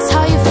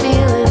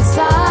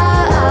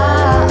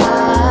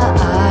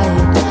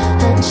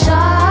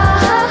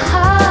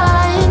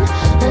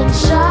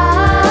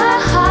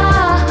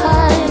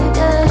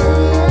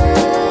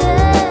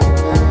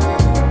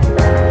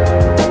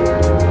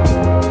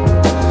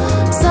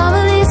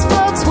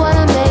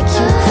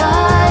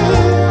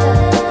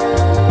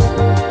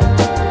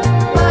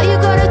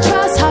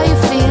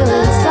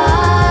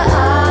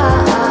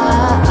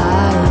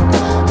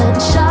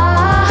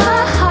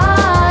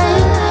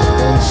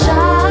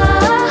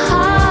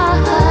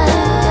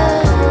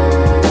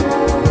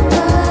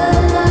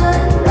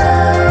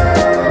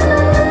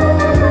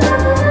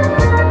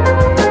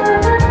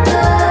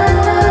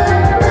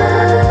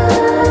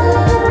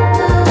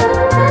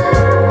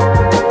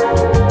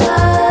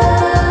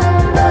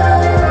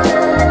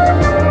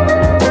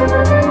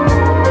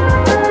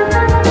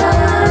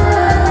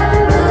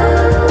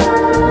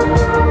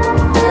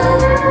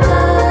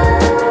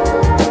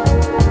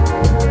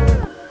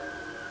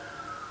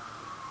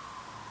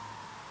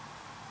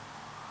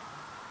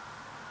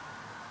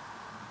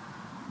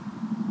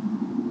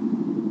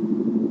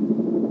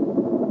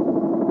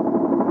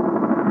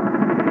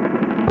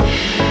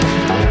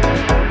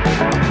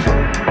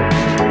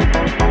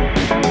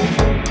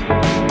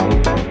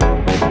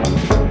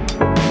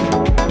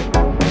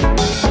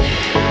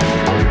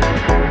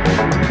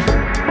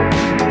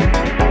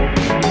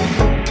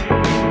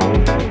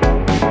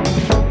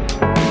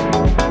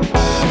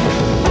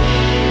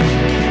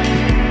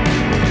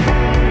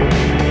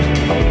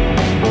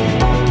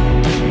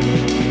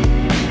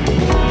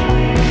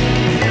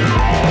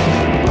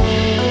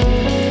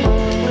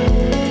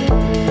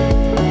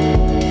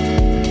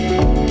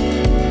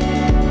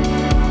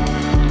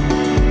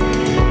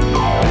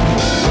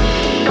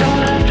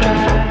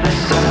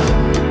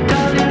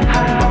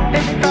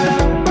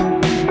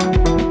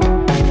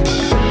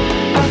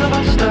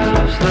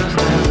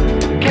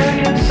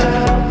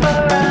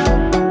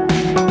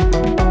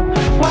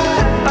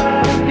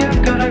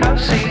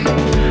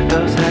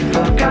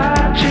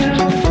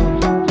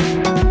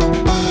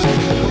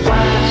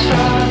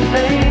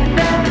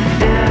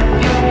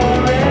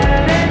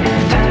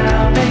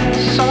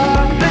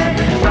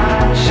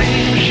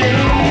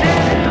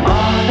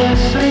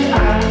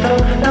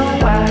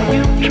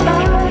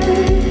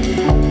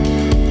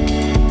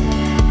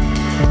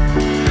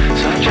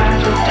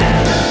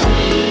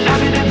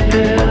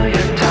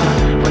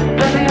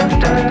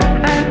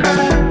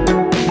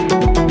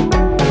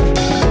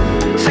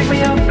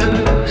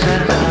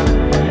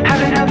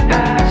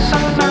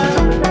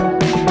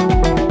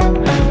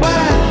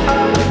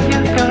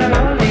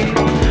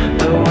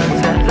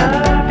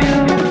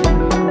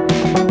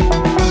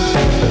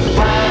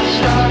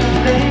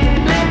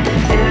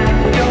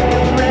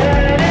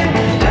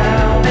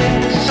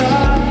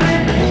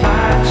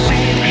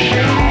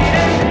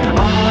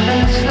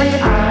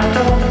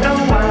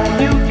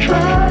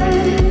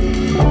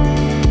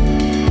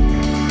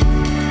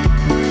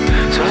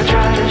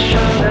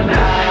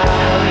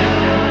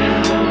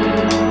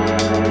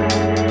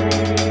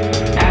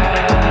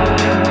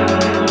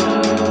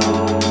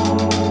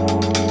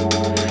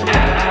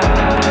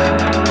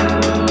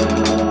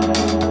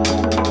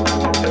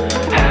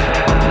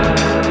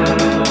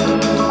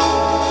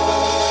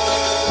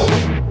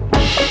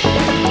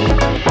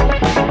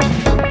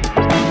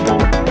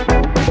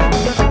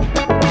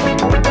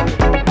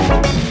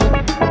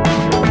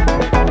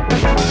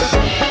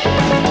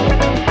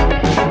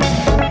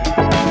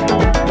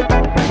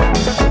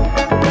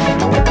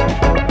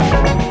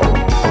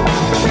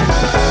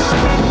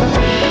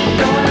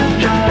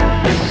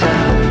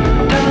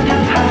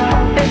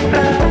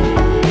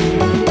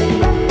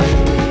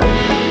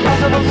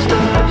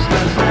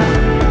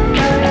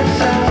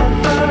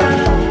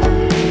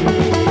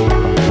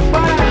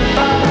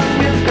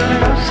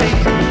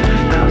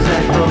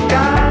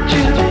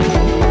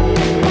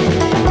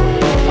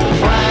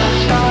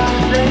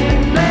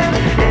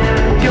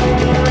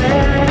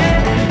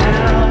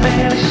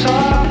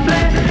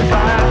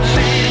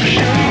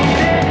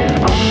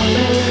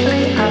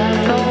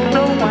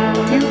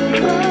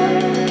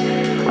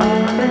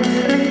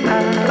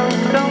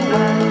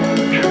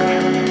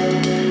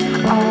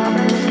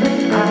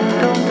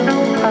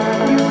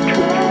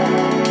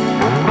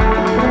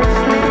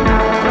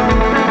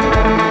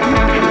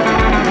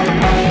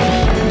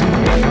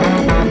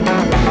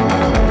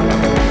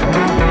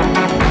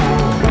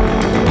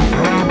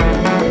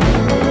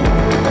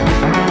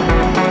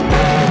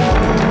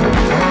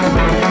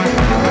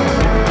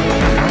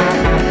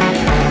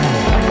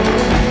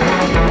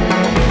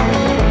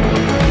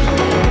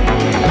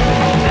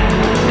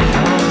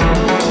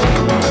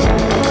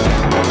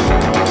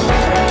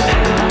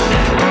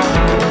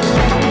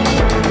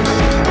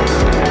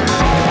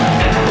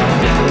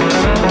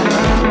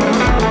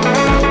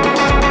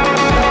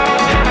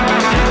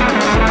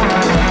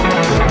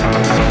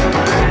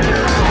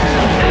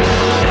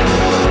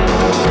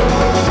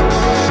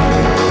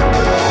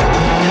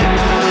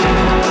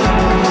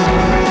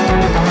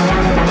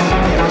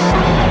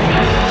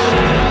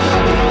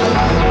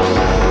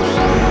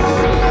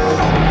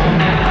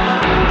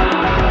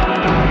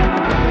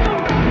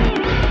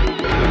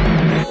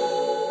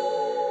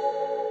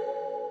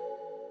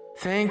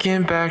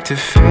back to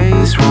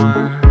phase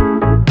one,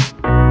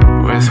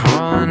 with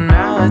woolen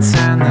mallets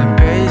and the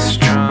bass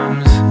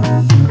drums.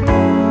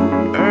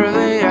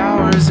 Early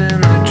hours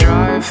in the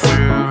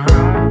drive-thru,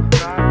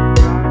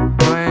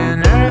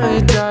 playing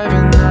early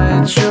diving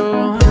night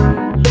jewel.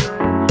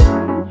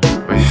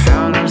 We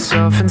found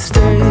ourselves in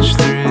stage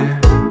 3,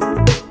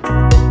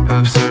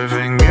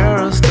 observing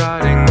murals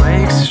dotting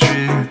Lake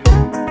Street.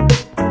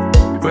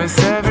 With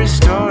every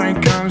story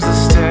comes a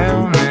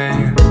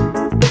stalemate,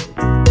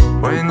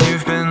 when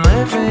you've been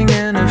living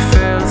in a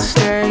failed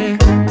state.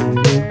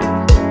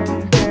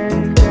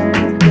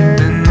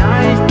 The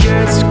night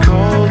gets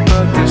cold,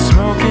 but there's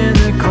smoke in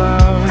the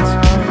clouds.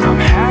 I'm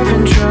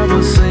having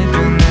trouble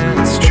sleeping and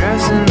it's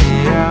stressing me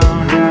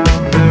out.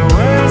 The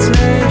words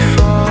may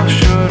fall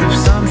short of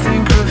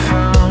something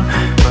profound,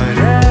 but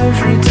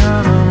every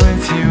time I'm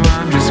with you,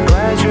 I'm just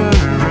glad you're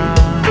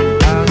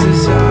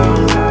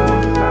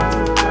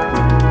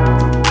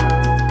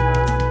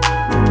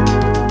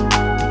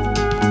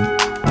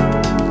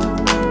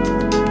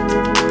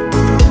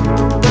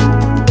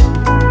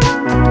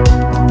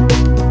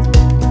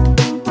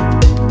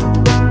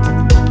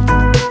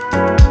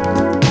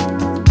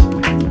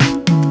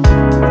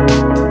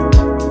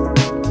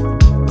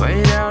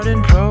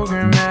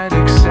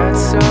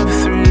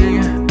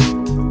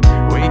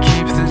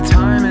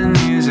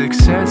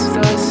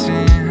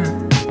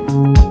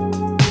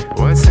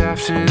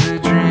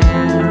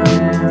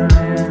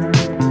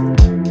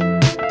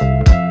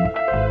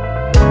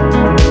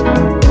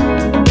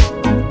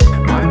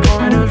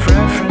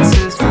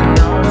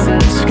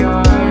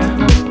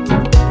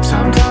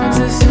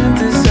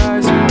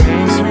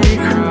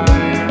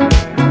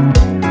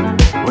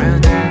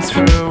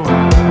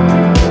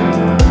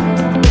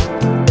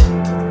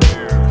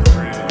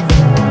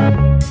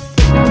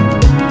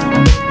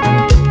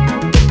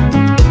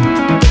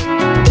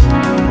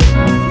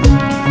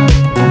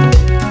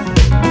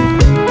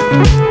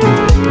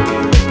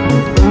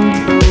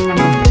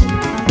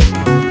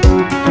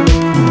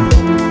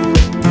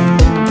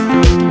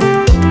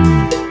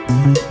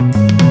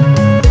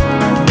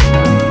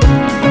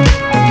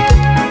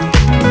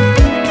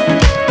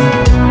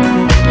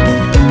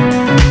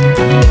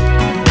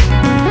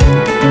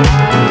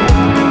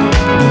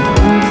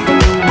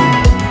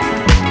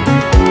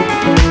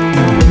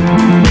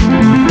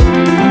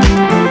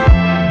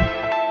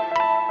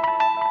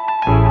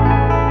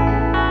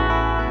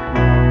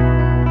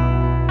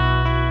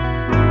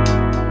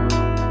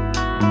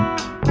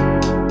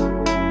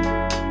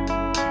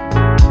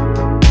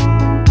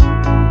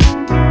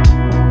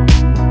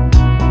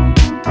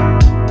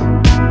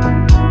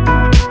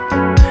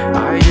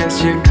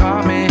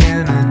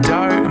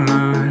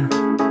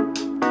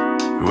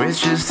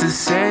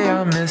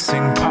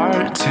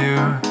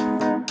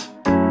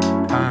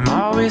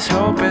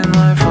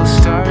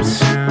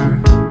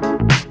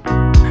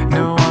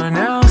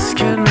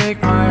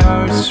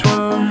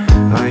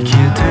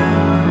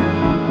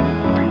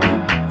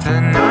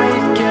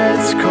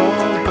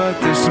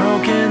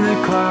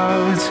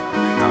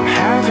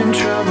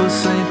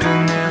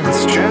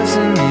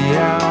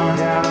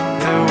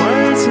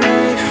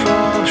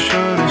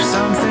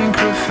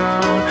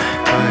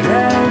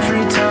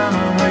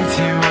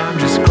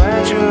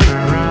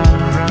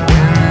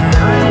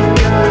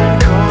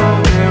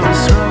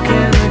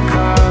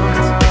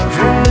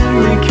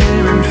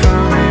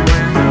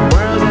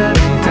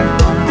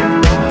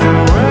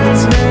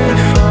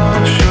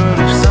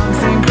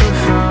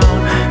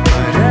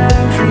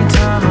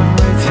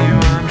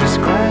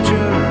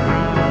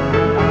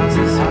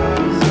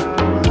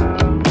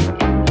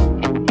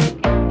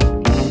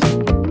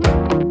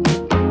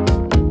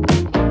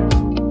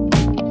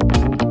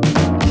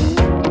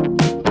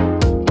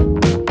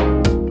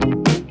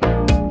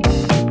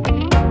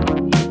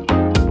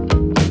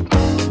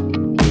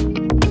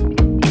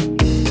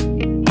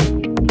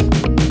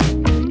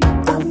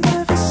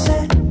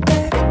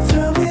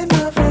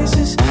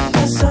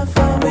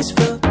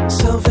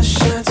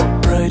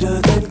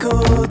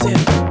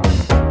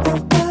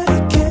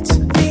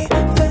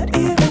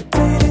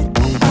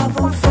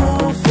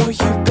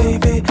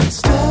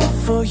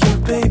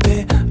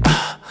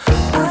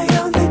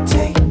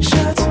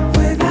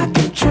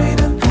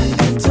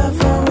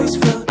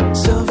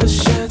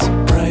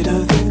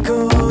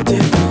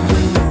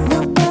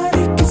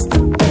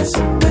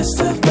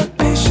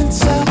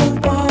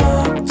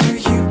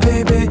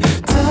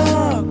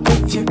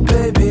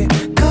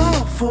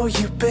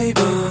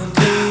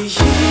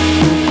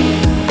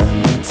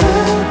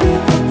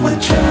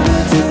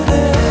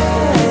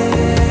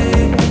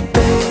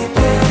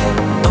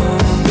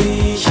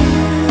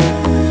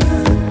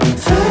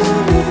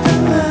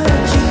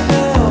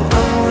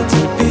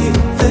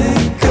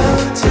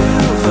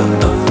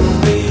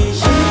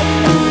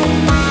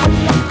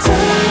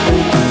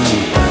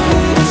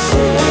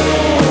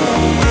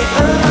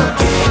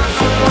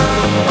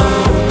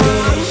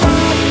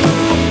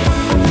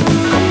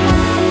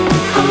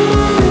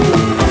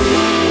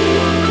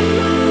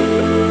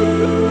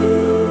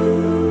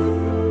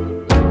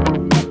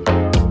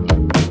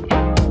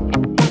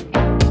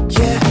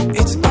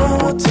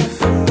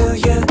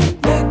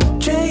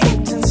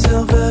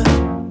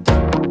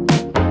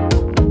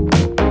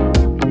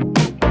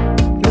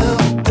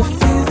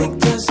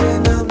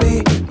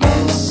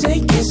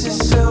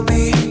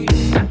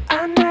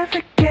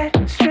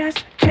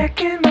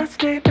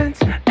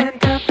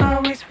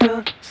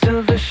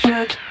the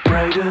shed,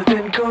 brighter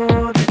than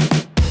gold.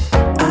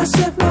 I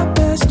said my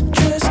best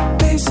dress,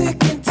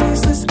 basic and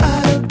tasteless.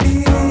 I don't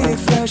need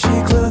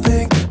flashy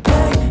clothing,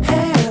 blank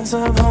hands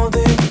I'm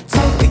holding.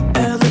 Take the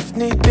L if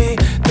need be.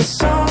 The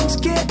song's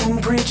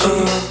getting preachy.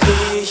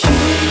 Only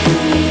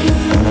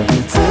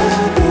you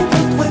tell me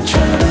what we're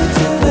trying to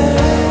delay,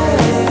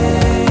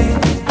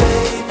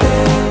 baby.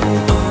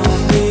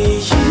 Only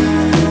you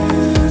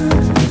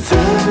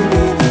throw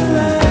me the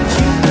line.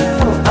 You know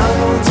I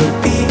want to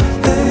be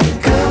the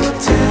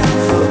go-to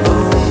for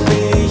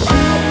only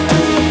you.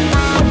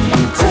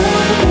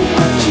 Tell me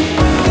what you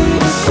need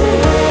to say.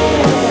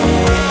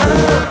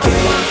 I'm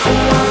game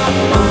for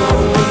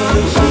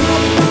only you.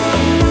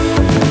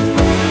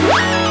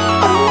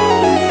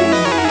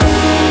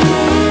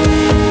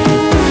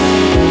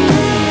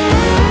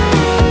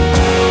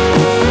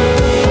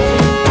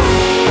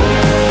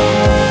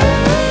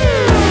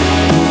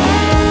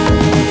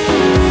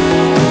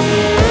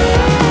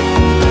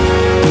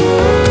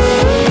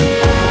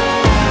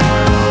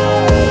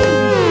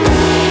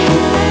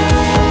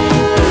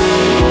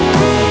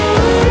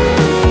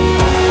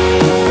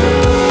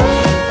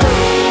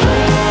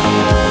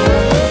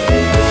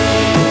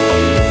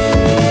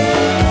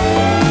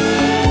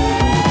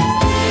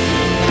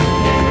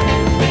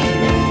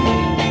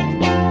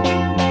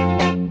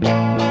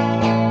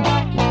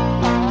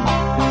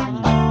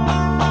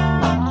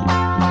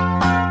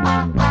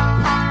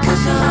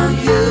 Cause I'm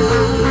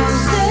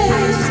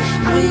useless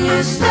when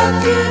you're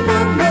stuck in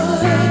my mind.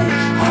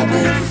 I've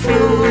been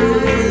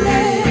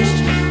foolish,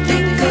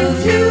 think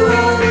of you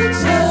all the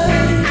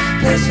time.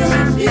 Play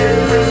some music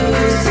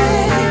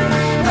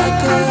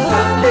like a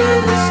hop in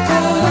the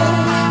sky.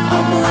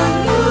 I'ma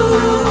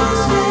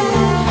lose it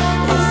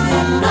if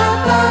you're not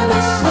by my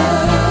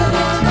side.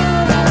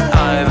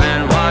 I've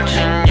been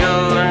watching you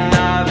and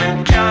I've been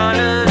trying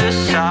to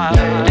decide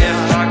if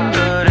I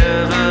could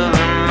ever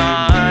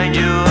remind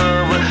you of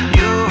what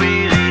you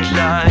really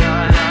like.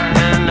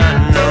 And I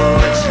know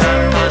it's not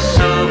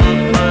possible,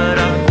 but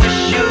I wish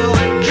you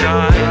would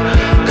try.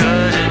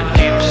 Cause it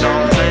keeps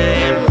on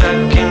playing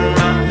back in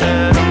my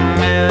head a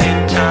million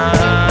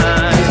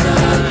times. Cause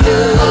I'm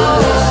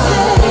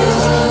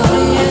useless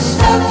when you're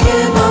stuck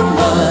in my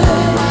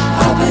mind.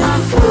 I've been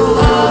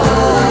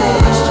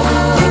foolish,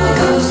 think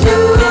of you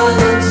all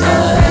the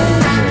time.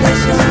 Play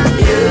some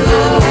music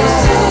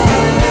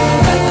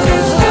like a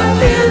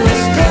hop in the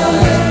sky.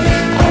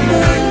 I'ma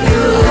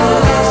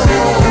lose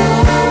it if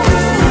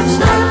you're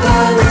not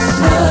by my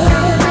side.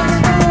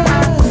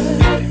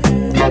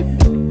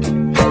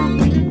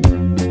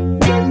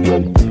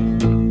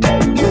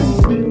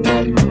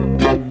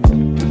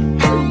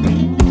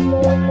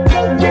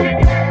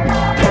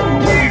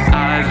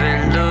 I've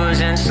been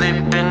losing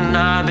sleep and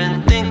I've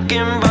been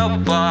thinking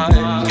about why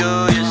you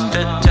used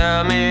to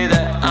tell me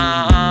that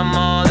I'm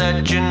all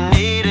that you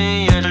need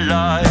in your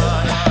life.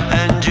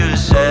 And you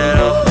said I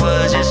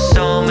was your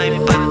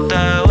soulmate, but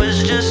that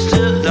was just a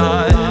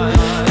lie.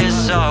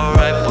 It's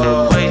alright,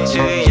 we're way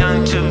too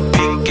young to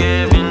be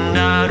giving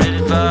out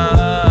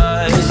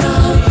advice. Cause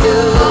I'm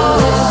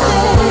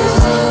useless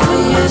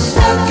when you're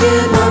stuck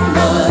in my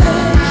mind.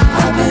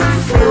 I've been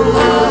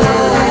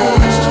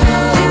foolish,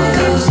 think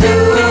of you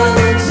all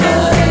the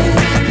time.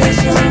 Play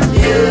some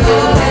music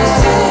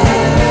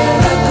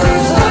like a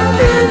hop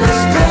in the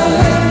sky.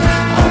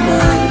 I'ma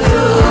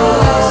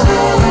lose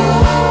it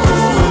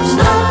if you're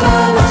not by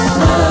my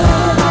side.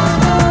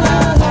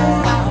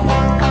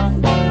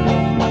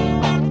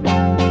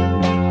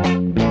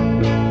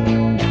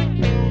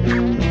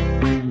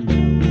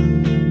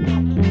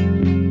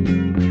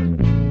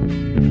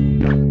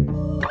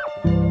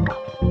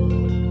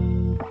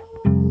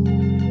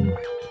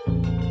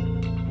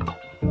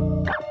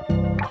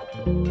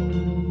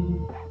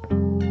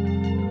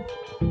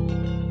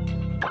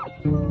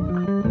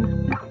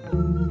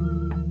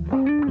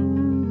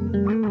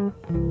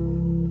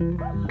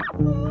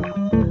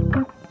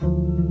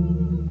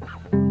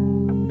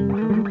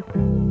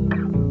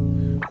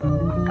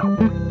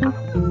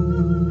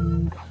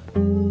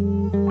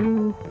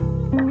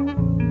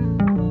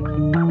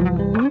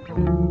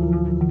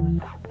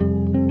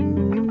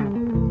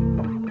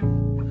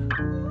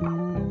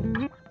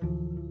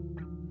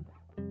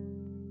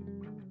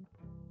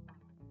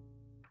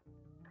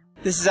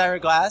 This is Ira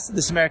Glass of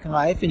This American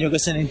Life, and you're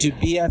listening to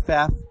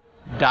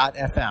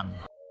BFF.FM.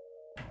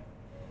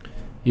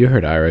 You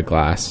heard Ira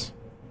Glass.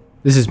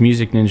 This is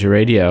Music Ninja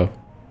Radio.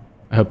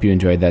 I hope you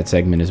enjoyed that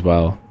segment as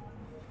well.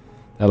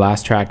 The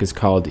last track is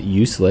called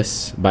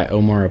Useless by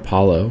Omar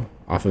Apollo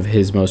off of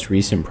his most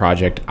recent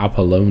project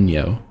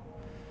Apollonio.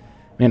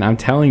 Man, I'm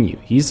telling you,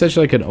 he's such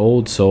like an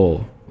old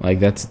soul. Like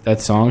that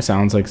song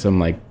sounds like some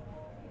like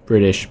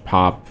British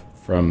pop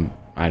from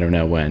I don't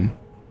know when.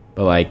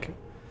 But like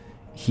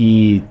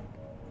he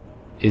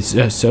is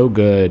just so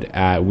good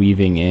at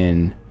weaving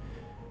in,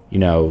 you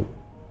know,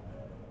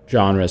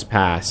 genres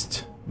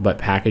past, but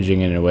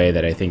packaging it in a way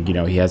that I think, you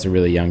know, he has a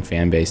really young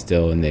fan base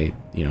still, and they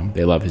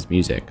love his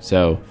music.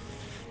 So,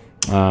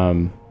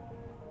 love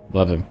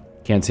him.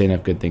 Can't say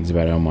enough good things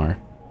about Omar.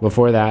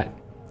 Before that,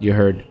 you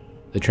heard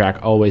the track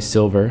Always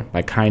Silver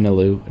by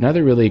Kainalu,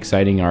 another really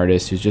exciting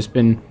artist who's just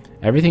been,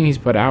 everything he's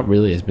put out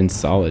really has been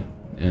solid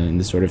in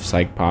the sort of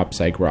psych pop,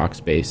 psych rock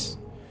space.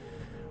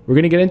 We're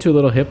going to get into a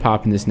little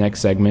hip-hop in this next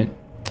segment.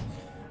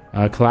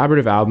 A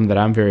collaborative album that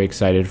I'm very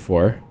excited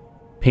for,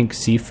 Pink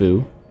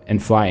Sifu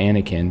and Fly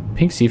Anakin.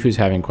 Pink Sifu's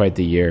having quite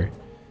the year.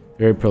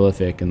 Very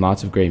prolific and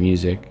lots of great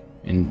music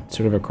and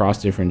sort of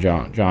across different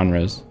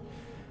genres.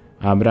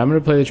 But I'm going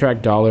to play the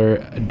track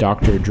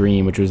Dr.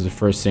 Dream, which was the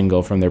first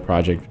single from their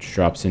project, which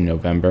drops in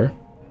November.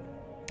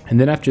 And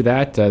then after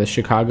that, the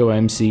Chicago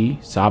MC,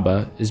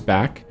 Saba, is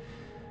back.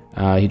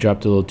 He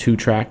dropped a little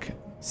 2-track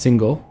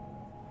single.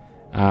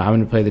 I'm going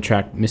to play the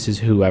track Mrs.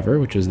 Whoever,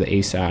 which was the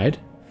A-side.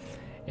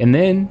 And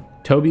then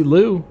Toby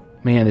Lou.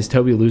 Man, this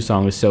Toby Lou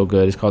song was so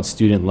good. It's called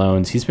Student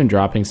Loans. He's been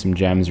dropping some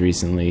gems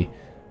recently.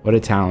 What a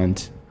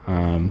talent.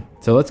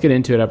 So let's get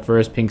into it. Up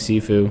first, Pink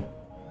Sifu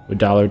with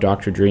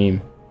Dr.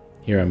 Dream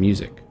here on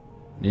Music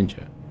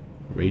Ninja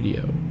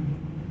Radio.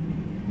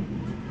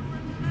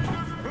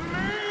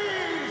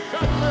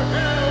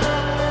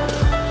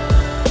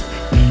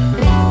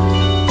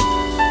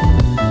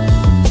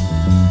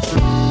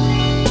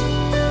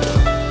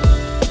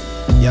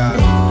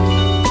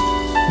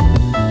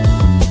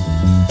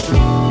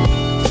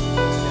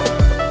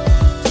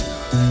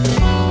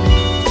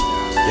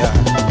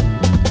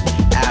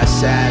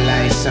 Outside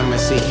like summer,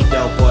 see he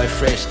dope boy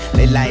fresh.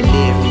 They like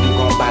live when you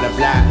gon' by the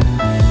block.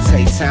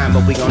 Take time,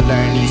 but we gon'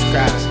 learn these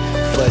crops.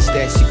 First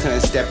steps, you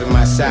couldn't step in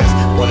my socks.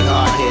 Boy,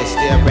 hard head,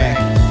 still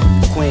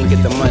racking. Queen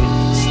get the money,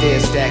 still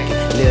stacking.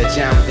 Lil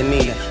John with the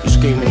Nina, you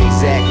screaming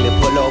exactly.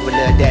 Pull over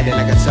Lil Daddy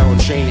like a tone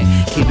Trina.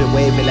 Keep it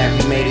waving like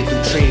we made it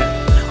through Trina.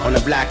 On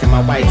the block in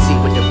my white tee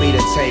with the beater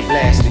tape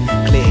blasting.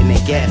 Clearing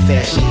the gap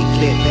fashion, he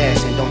clear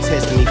passing. Don't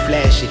test me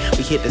flashy.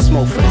 We hit the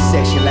smoke for the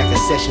section like a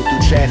session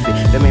through traffic.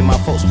 Them ain't my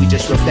folks, we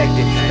just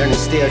reflected. Learning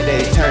still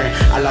days turn.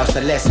 I lost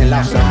a lesson,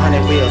 lost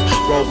 100 wheels.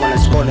 Road runner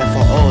scrolling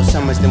for old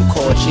summers. Them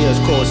cold chills,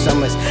 cold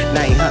summers.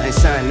 Night hunting,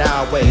 sun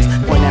always.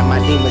 Point at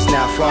my demons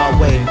now far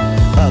away.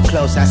 Up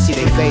close, I see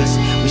their face.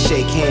 We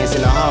shake hands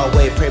in the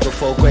hallway. Pray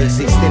before grace,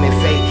 extending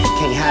fate.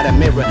 Can't hide a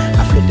mirror.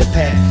 I flip the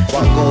pack.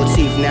 Walk gold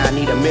teeth, now I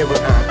need a mirror.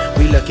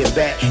 We looking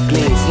back,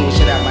 gleam, seeing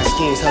shit out my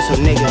skins. Hustle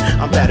nigga,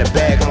 I'm about to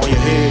bag, I'm on your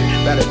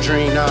head. About to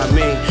dream, know what I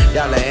mean?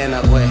 Dollar in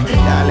a way,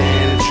 dollar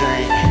in a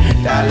dream.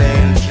 Dollar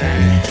in a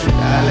dream,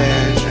 dollar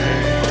in a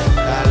dream.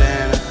 Dollar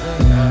in a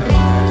dream.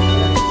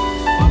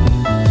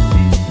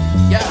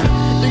 Yeah,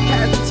 3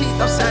 casualties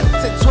outside of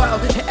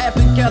 10-12. Hit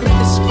Abigail in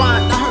the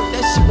spine, I heard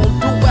that she won't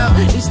do well.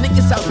 These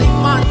niggas out they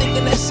mind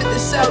thinking that shit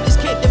is sell. These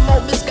candid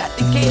moments got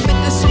the game in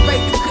disarray.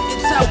 You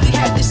couldn't tell we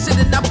had this shit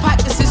in our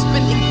pockets. It's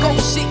spinning gold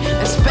shit.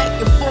 That's back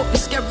and forth.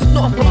 It's scary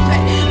north of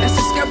back. That's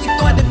a scary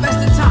thought.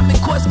 Investing time in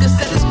course could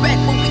set us back,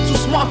 but we too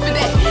smart for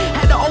that.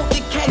 Had the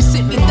older cash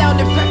sit me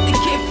down and prep the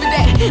kid for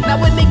that.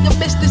 Now a nigga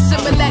missed the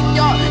Similac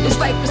yard. It's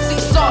like a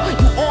seesaw.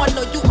 You on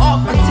or you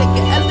off. I take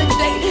an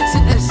elevate.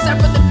 Sit at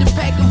 7 of the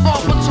pack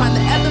involved. I'm trying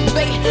to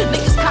elevate.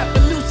 Niggas cop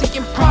the music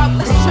and prop.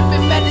 Let's trip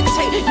and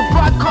meditate. Your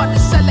broad card to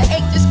sell it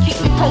ain't just keep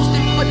me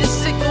posted for the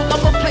signal.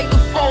 I'ma play the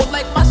fold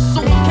like my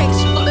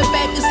suitcase full of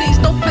magazines.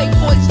 No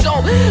Playboys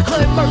though.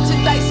 Hood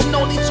merchandise and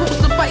only choose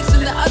the vice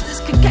and the others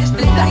can catch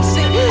the dice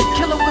in.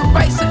 Killer with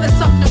rice and that's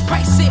up the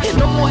price it.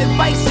 No more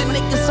advice and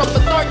niggas up a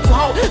third you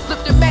hoe. Flip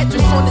the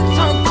mattress on the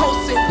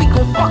turncoats and we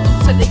gon' fuck them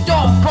till they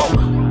all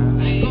broke.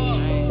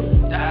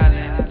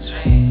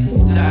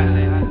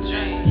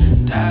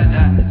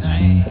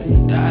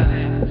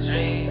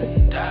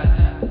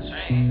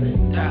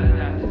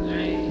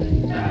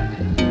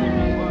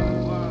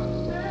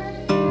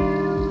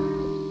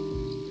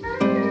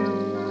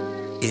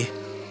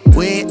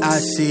 I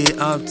see it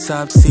up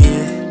top, see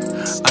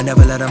it. I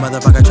never let a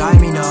motherfucker try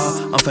me,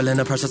 no. I'm feeling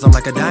the pressure, I'm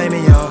like a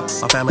diamond, yo.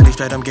 My family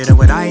straight, I'm getting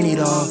what I need,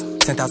 all.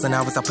 10,000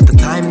 hours, I put the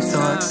time into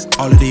it.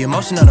 All of the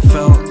emotion that I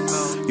felt.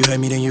 You hate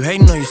me, then you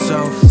hating on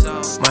yourself.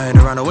 My head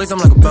around the waist, I'm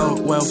like a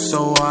belt. Wealth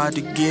so hard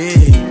to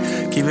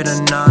get. Keep it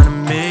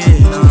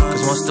anonymous.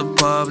 Cause once the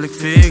public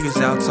figures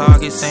out,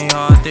 targets ain't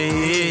hard to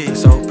hit.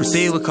 So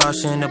proceed with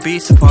caution, the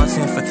beats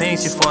important for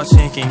things your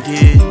fortune can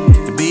get.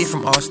 The beat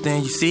from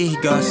Austin, you see he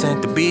got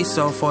sent to be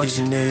so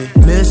fortunate.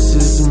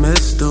 Mrs.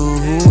 Mr.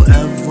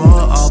 Whoever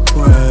I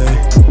pray.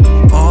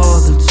 All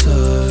the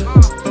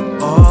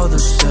time, all the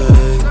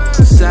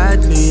same.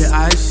 Sadly,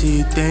 I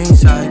see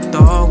things I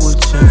thought would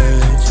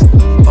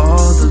change.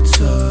 All the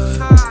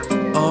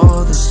time,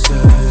 all the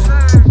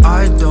same.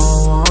 I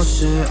don't want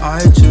shit, I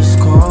just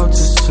called to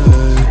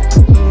say,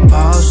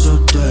 how's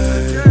your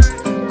day?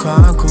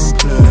 Can't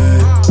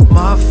complain.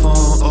 My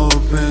phone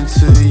open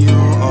to you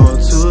all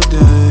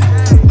today.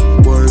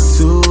 Work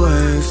 2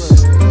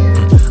 ways.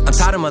 I'm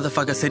tired of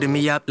motherfuckers hitting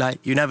me up like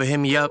you never hit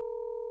me up.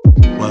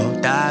 Well,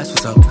 that's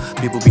what's up.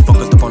 People be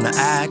focused up on the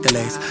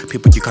accolades.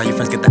 People you call your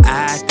friends get the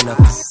acting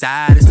up.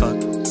 Sad as fuck,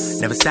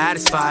 never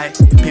satisfied.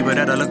 People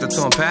that I looked up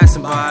to, I'm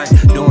passing by.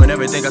 Doing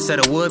everything I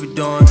said I would be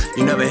doing.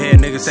 You never hear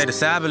niggas say the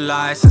Sabbath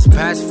lies. Since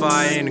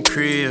pacifier in the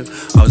crib,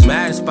 I was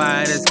mad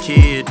inspired as a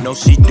kid. No,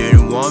 she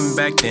didn't want me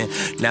back then.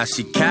 Now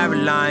she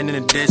Caroline in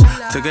the ditch.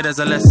 Took it as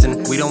a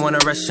lesson, we don't want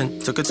a Russian.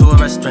 Took her to a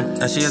restaurant,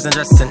 now she isn't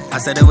dressing. I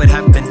said it would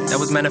happen, that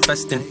was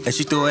manifesting. And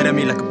she threw it at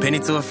me like a penny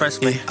to a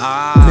freshman.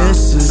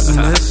 Mrs.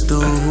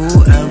 Mr.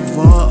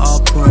 Whoever I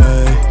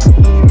pray,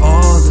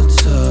 all the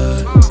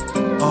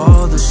time,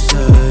 all the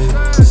same.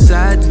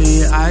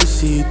 Sadly, I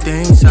see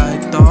things I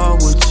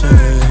thought would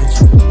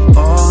change.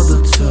 All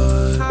the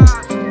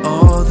time,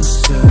 all the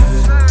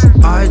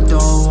same. I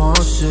don't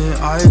want shit,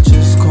 I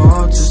just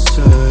called to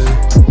say,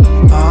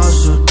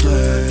 how's your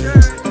day?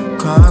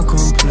 Can't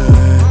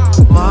complain.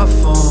 My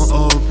phone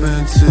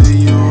open to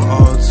you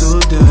all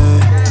today.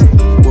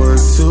 Work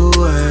 2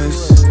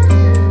 ways.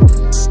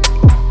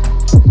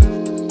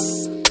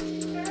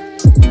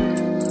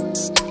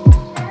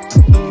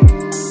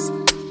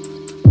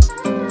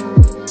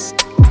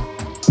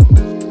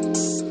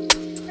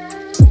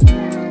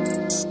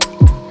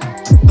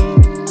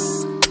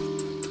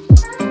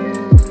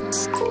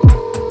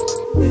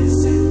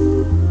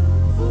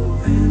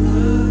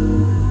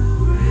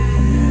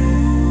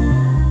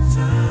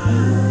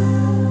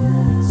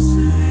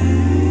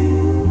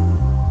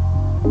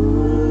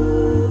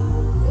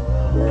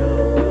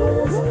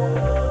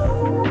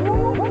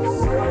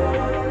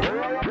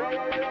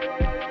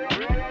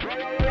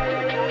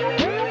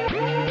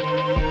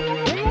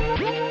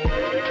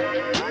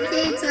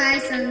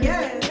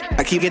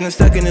 I keep getting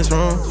stuck in this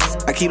room.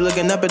 I keep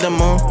looking up at the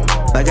moon.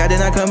 Like I did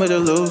not come here to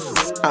lose.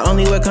 I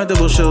only wear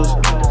comfortable shoes.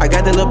 I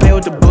got the little pair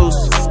with the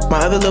boost. My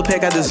other little pair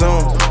got the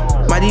zoom.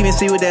 Might even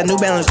see what that New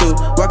Balance do.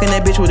 Walking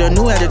that bitch with a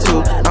new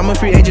attitude. I'm a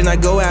free agent, I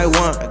go where I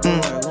want.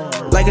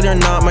 Like it or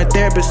not, my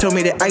therapist told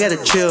me that I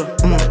gotta chill.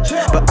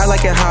 But I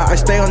like it hot, I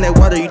stay on that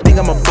water, you think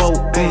I'm a boat.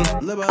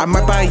 I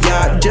might buy a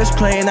yacht, just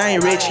playing, I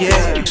ain't rich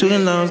yet.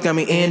 Student loans got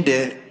me in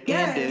debt.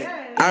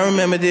 I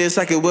remember this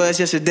like it was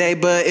yesterday,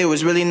 but it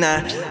was really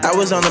not. I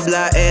was on the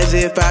block as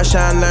if I was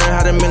trying to learn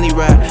how to milli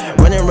ride.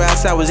 Running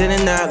routes, I was in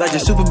and out like the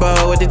Super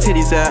Bowl with the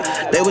titties out.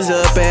 They was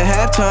up at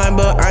halftime,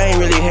 but I ain't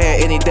really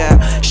had any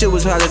doubt. Shit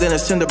was hotter than a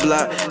cinder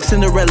block.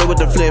 Cinderella with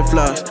the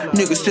flip-flops.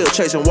 Niggas still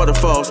chasing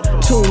waterfalls.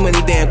 Too many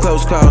damn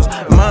close calls.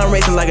 Mind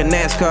racing like a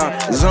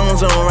NASCAR.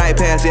 Zones on right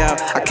past y'all.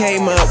 I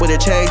came up with a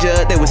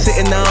changer. They was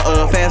sitting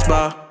on a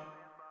fastball.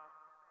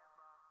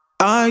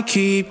 I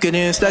keep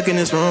getting stuck in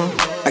this room.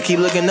 I keep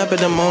looking up at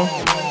the moon.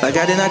 Like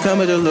I did not come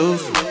here to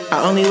lose.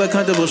 I only wear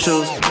comfortable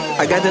shoes.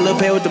 I got the little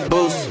pair with the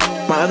boost.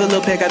 My other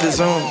little pair got the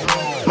zoom.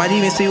 Might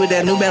even see what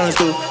that New Balance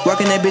do.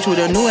 Walking that bitch with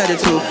a new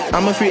attitude.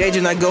 I'm a free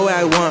agent, I go where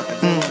I want.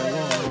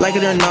 Like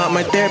it or not,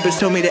 my therapist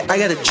told me that I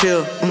gotta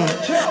chill.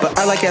 But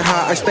I like it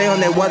hot, I stay on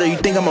that water, you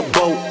think I'm a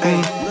boat.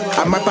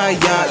 I might buy a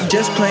yacht,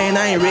 just playing,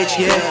 I ain't rich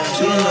yet.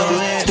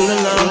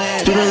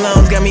 Student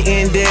loans got me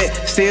in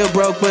debt. Still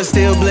broke, but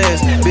still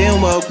blessed.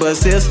 Been woke, but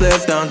still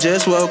slept on.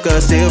 Just woke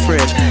up, still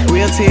fresh.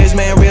 Real tears,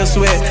 man, real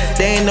sweat.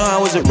 They ain't know I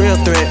was a real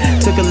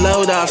threat. Took a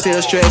load off,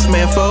 still stressed,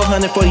 man.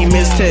 440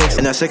 missed texts.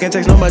 And I second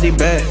text nobody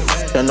back.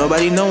 Don't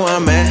nobody know where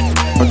I'm at.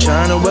 I'm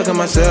trying to work on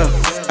myself.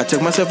 I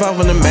took myself off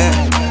on the map.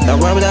 Now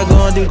why would I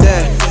go and do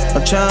that?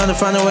 I'm trying to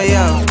find a way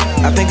out.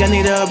 I think I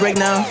need a break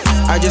now.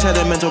 I just had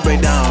a mental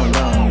breakdown.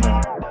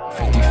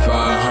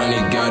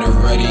 5500, got it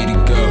ready to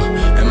go.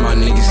 And my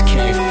niggas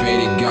can't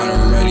fade it, got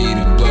them ready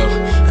to blow.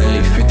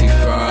 Hey,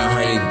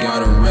 5500,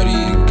 got them ready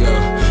to go.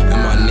 And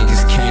my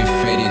niggas can't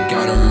fade it,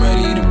 got them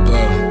ready to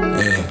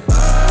blow. Yeah.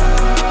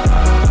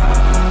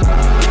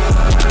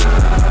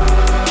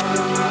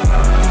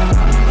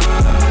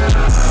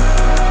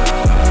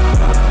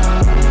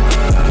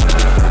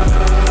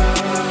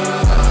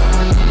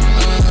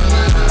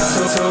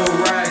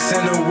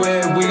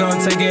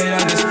 Take it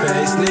out of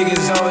space.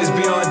 Niggas always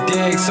be on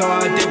dick, so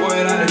I dip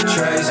without a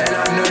trace. And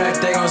I know that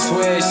they gon'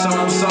 switch, so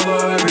I'm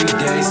solo every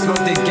day.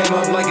 Smoke the game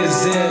up like a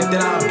zip, then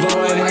I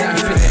blow it. I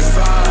got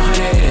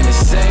 5500 in the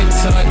same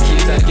tuck. Keep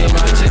that get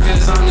my chick,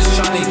 cause I'm just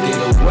tryna get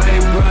away,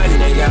 bruh.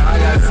 Nigga,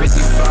 I got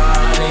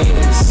 5500 in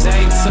the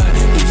same tuck.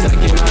 Keep that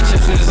get my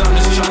chips, cause I'm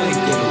just tryna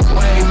get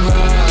away,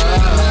 bruh.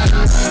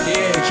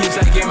 Yeah, keep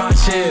that get my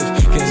chips,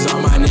 cause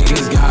all my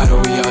niggas got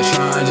it. We all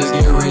tryna just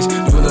get rich.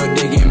 Do a little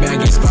digging back,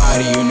 get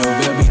spotty, you know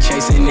they'll be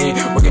chasing it,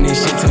 working this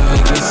shit till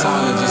it gets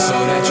solid, just so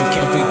that you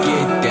can't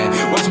forget that.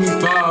 Watch me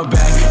fall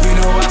back, you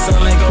know I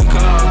still ain't gon'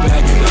 call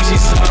back. Look, she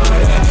saw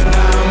that,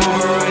 now I'm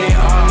over running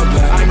all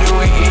black. I do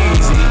it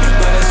easy,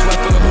 but it's sweat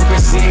for who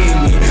perceive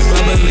me.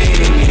 But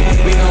believe me,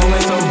 we gon'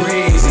 win so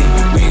breezy,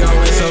 we gon'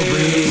 win so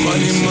breezy.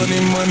 Money, money,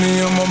 money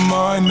on my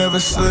mind, never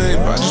sleep.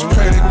 I just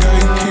pray to God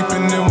you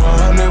keeping it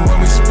 100 when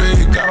we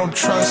speak. I don't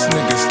trust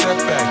niggas, step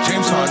back.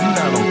 James Harden,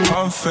 I don't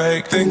pump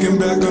fake. Thinking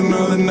back on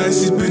all the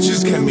nights these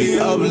bitches can be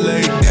up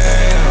late. Damn,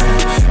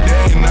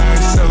 day and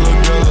night, solo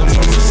girls, I'm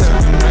on the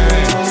second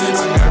man.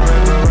 I got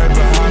Reverend right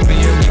behind me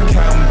and we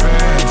counting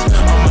bands.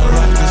 All my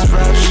life this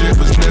rap shit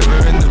was never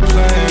in the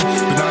plan.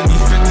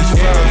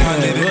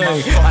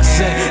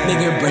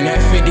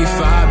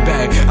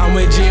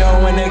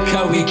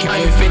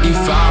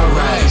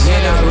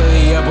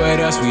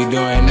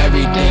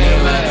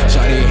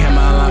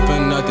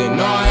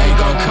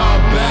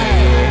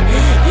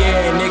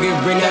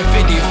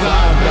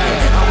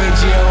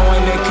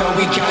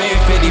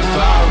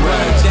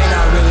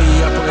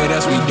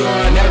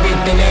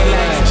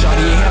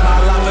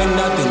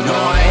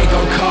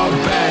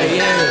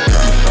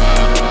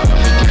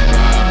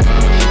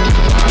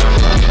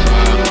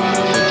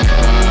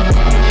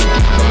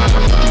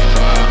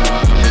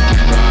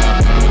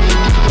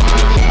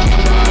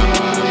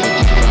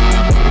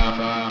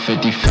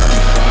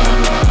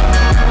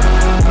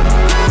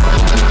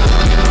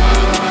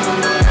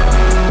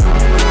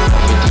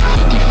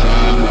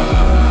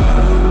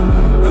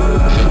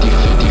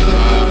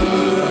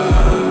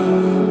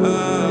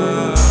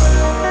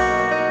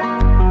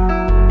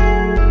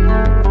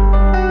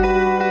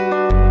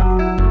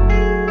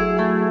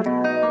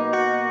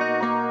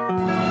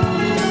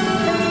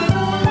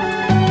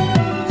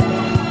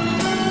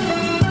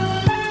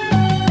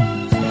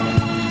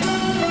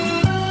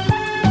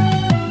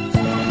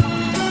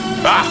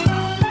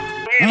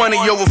 Money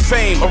over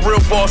fame, a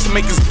real boss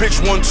make his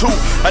bitch 1-2.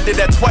 I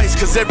did that twice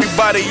cause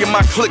everybody in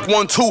my clique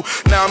 1-2.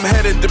 Now I'm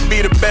headed to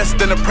be the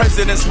best, and the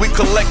presidents we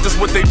collect is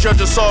what they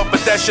judge us off, but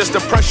that's just the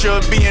pressure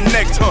of being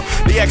next,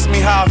 They ask me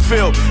how I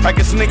feel, I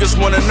guess niggas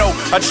wanna know.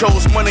 I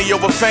chose money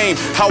over fame,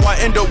 how I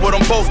end up with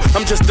them both.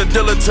 I'm just a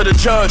dealer to the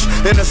judge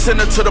and a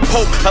sinner to the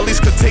pope. At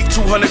least could take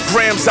 200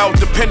 grams out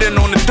depending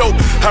on the dope.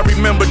 I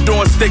remember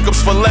doing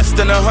steak-ups for less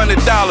than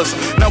 $100.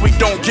 Now we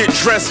don't get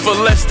dressed for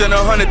less than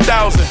 100,000.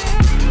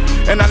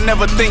 And I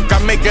never think I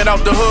make it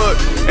out the hood,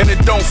 and it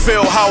don't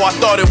feel how I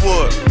thought it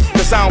would,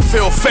 cause I don't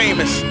feel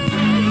famous.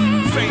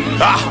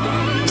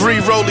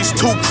 3 rollies,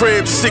 2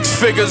 cribs, 6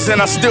 figures,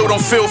 and I still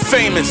don't feel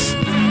famous.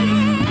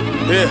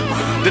 Yeah,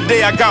 the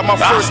day I got my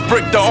first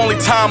brick, the only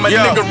time a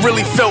nigga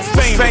really felt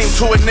famous. Fame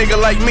to a nigga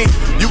like me,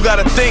 you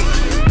gotta think,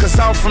 cause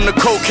I'm from the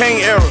cocaine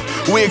era.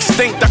 We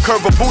extinct, I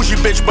curve a bougie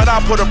bitch, but I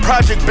put a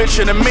project bitch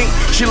in a mink.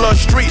 She loves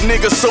street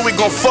niggas, so we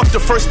gon' fuck the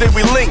first day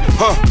we link,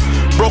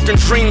 Broken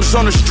dreams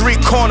on the street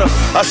corner.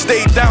 I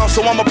stayed down,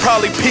 so I'ma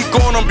probably peek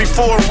on them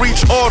before it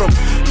reach autumn.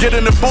 Get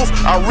in the booth,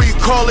 I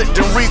recall it,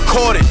 then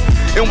record it.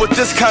 And with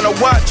this kind of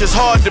watch, it's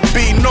hard to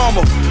be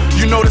normal.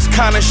 You know this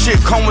kind of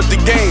shit come with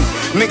the game.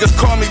 Niggas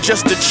call me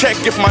just to check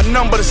if my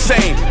number the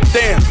same.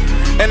 Damn.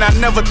 And I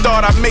never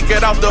thought I'd make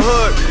it out the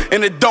hood,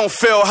 and it don't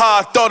feel how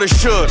I thought it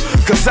should,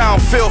 cause I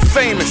don't feel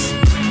famous.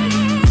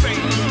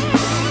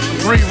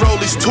 3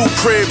 rollies, 2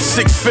 cribs,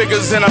 6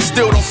 figures, and I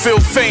still don't feel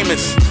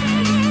famous.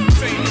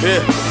 Yeah,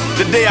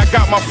 the day I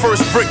got my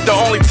first brick, the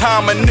only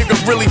time a nigga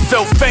really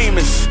felt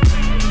famous.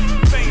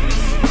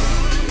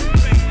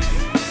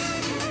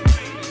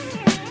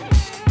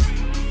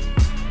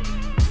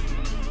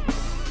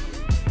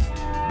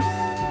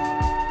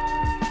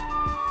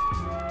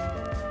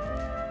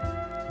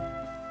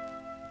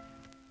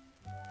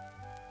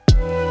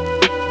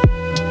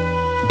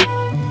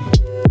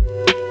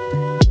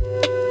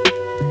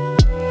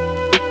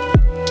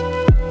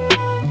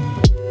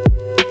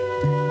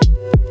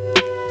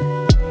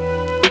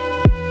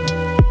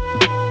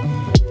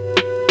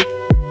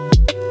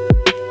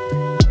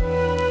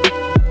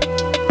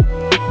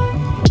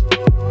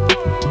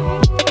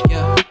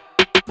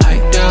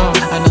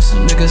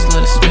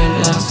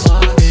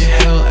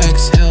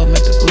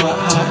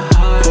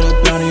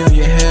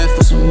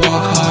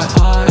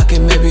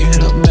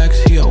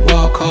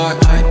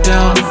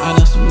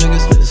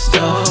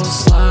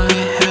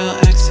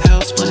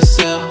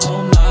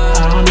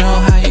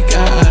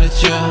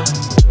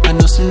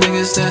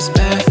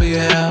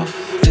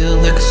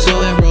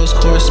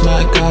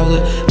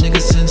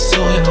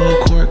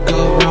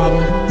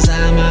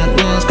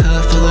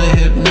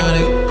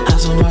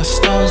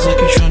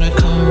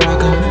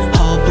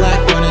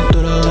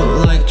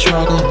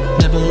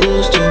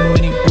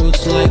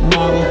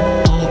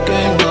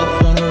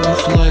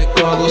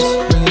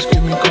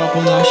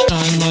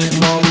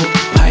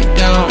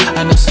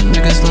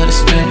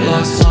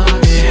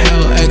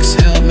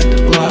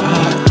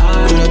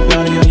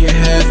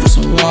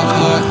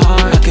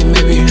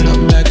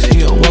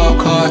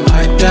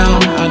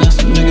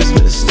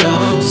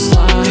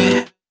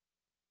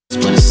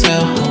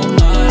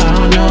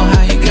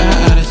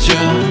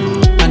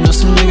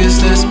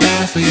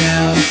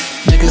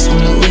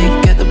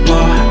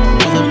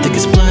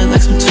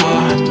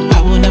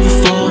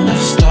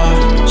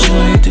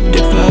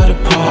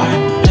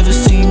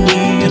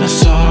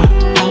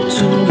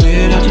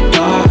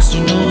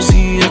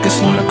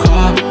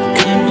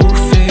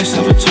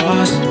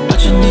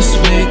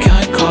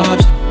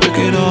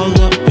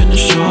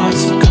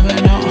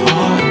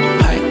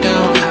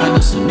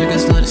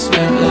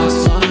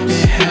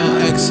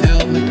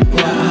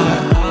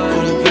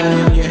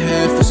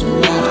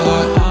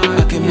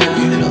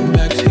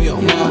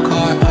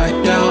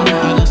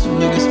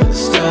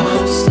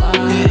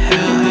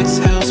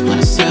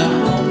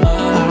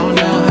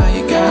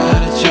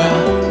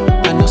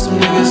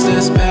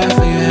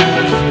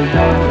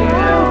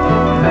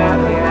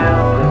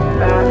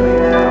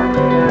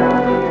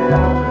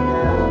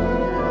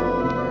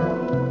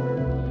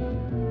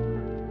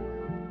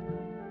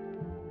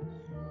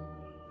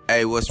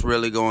 Hey, what's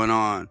really going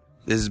on?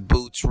 This is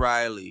Boots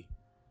Riley.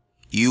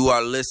 You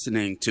are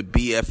listening to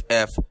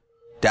BFF.FM.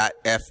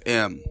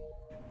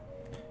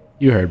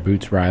 You heard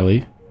Boots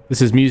Riley.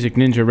 This is Music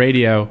Ninja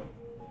Radio.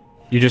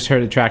 You just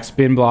heard the track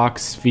Spin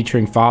Blocks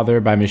featuring Father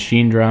by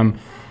Machine Drum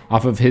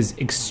off of his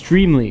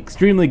extremely,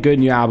 extremely good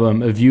new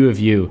album, A View of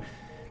You.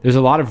 There's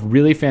a lot of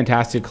really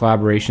fantastic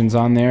collaborations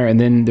on there, and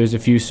then there's a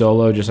few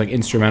solo, just like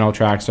instrumental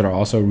tracks that are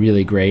also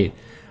really great.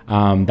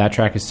 That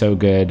track is so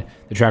good.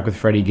 The track with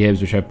Freddie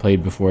Gibbs, which I've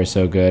played before, is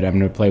so good. I'm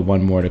going to play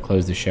one more to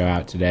close the show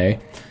out today.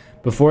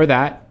 Before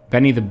that,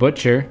 Benny the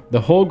Butcher,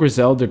 the whole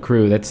Griselda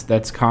crew.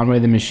 That's Conway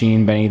the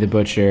Machine, Benny the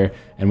Butcher,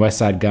 and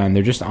Westside Gunn.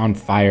 They're just on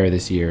fire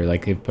this year.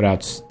 Like, they've put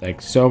out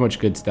like so much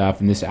good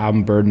stuff. And this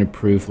album, Burden of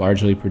Proof,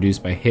 largely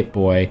produced by Hit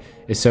Boy,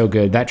 is so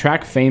good. That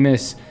track,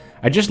 Famous,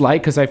 I just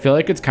like because I feel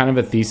like it's kind of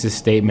a thesis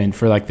statement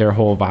for like their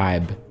whole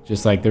vibe.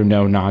 Just like their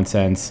no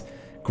nonsense,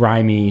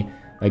 grimy,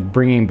 like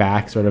bringing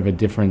back sort of a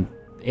different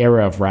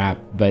era of rap,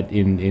 but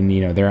in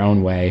you know, their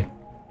own way.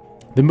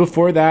 Then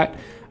before that,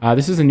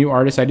 this is a new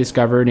artist I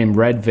discovered named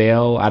Red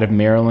Veil out of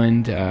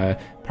Maryland,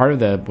 part of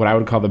the what I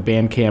would call the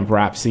Bandcamp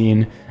rap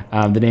scene.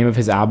 The name of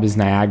his album is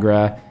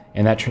Niagara,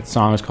 and that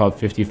song is called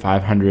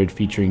 5500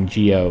 featuring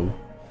Geo.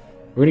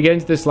 We're going to get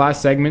into this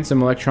last segment,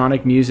 some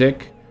electronic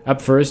music. Up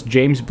first,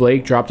 James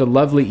Blake dropped a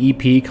lovely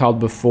EP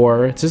called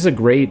Before. It's just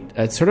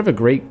it's sort of a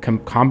great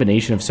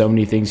combination of so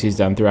many things he's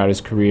done throughout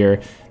his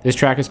career. This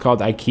track is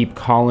called I Keep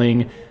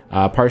Calling,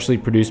 partially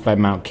produced by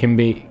Mount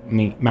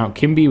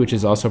Kimby, which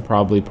is also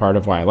probably part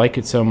of why I like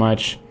it so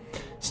much.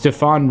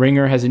 Stefan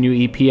Ringer has a new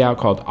EP out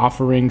called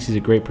Offerings. He's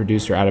a great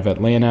producer out of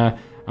Atlanta.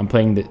 I'm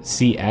playing the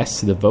CS,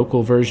 the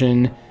vocal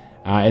version.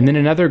 And then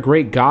another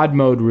great God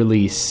Mode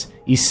release,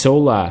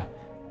 Isola.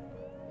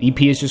 EP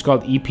is just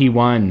called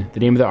EP1. The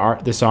name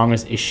of the song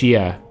is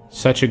Ishia.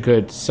 Such a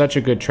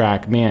good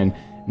track. Man,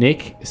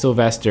 Nick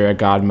Sylvester at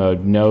God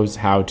Mode knows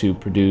how to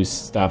produce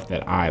stuff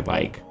that I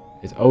like.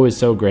 It's always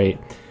so great.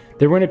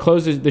 Then we're going to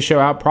close the show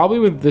out probably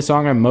with the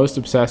song I'm most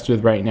obsessed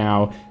with right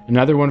now.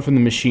 Another one from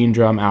the Machine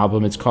Drum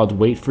album. It's called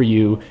Wait For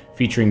You,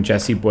 featuring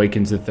Jesse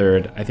Boykins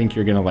III. I think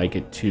you're going to like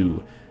it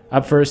too.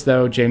 Up first,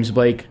 though, James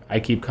Blake, I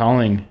Keep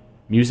Calling.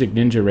 Music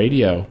Ninja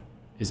Radio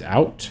is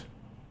out.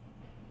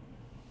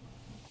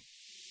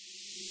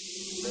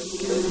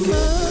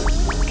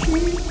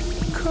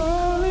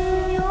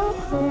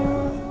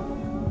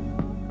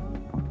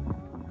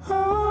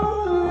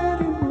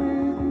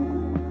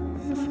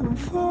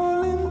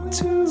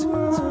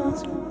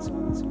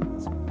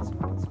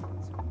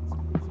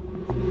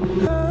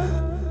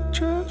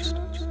 Just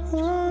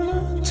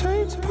wanna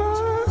take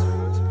part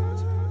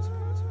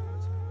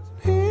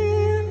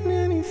in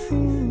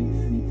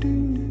anything you do.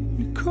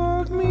 You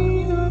caught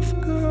me off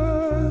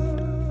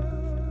guard.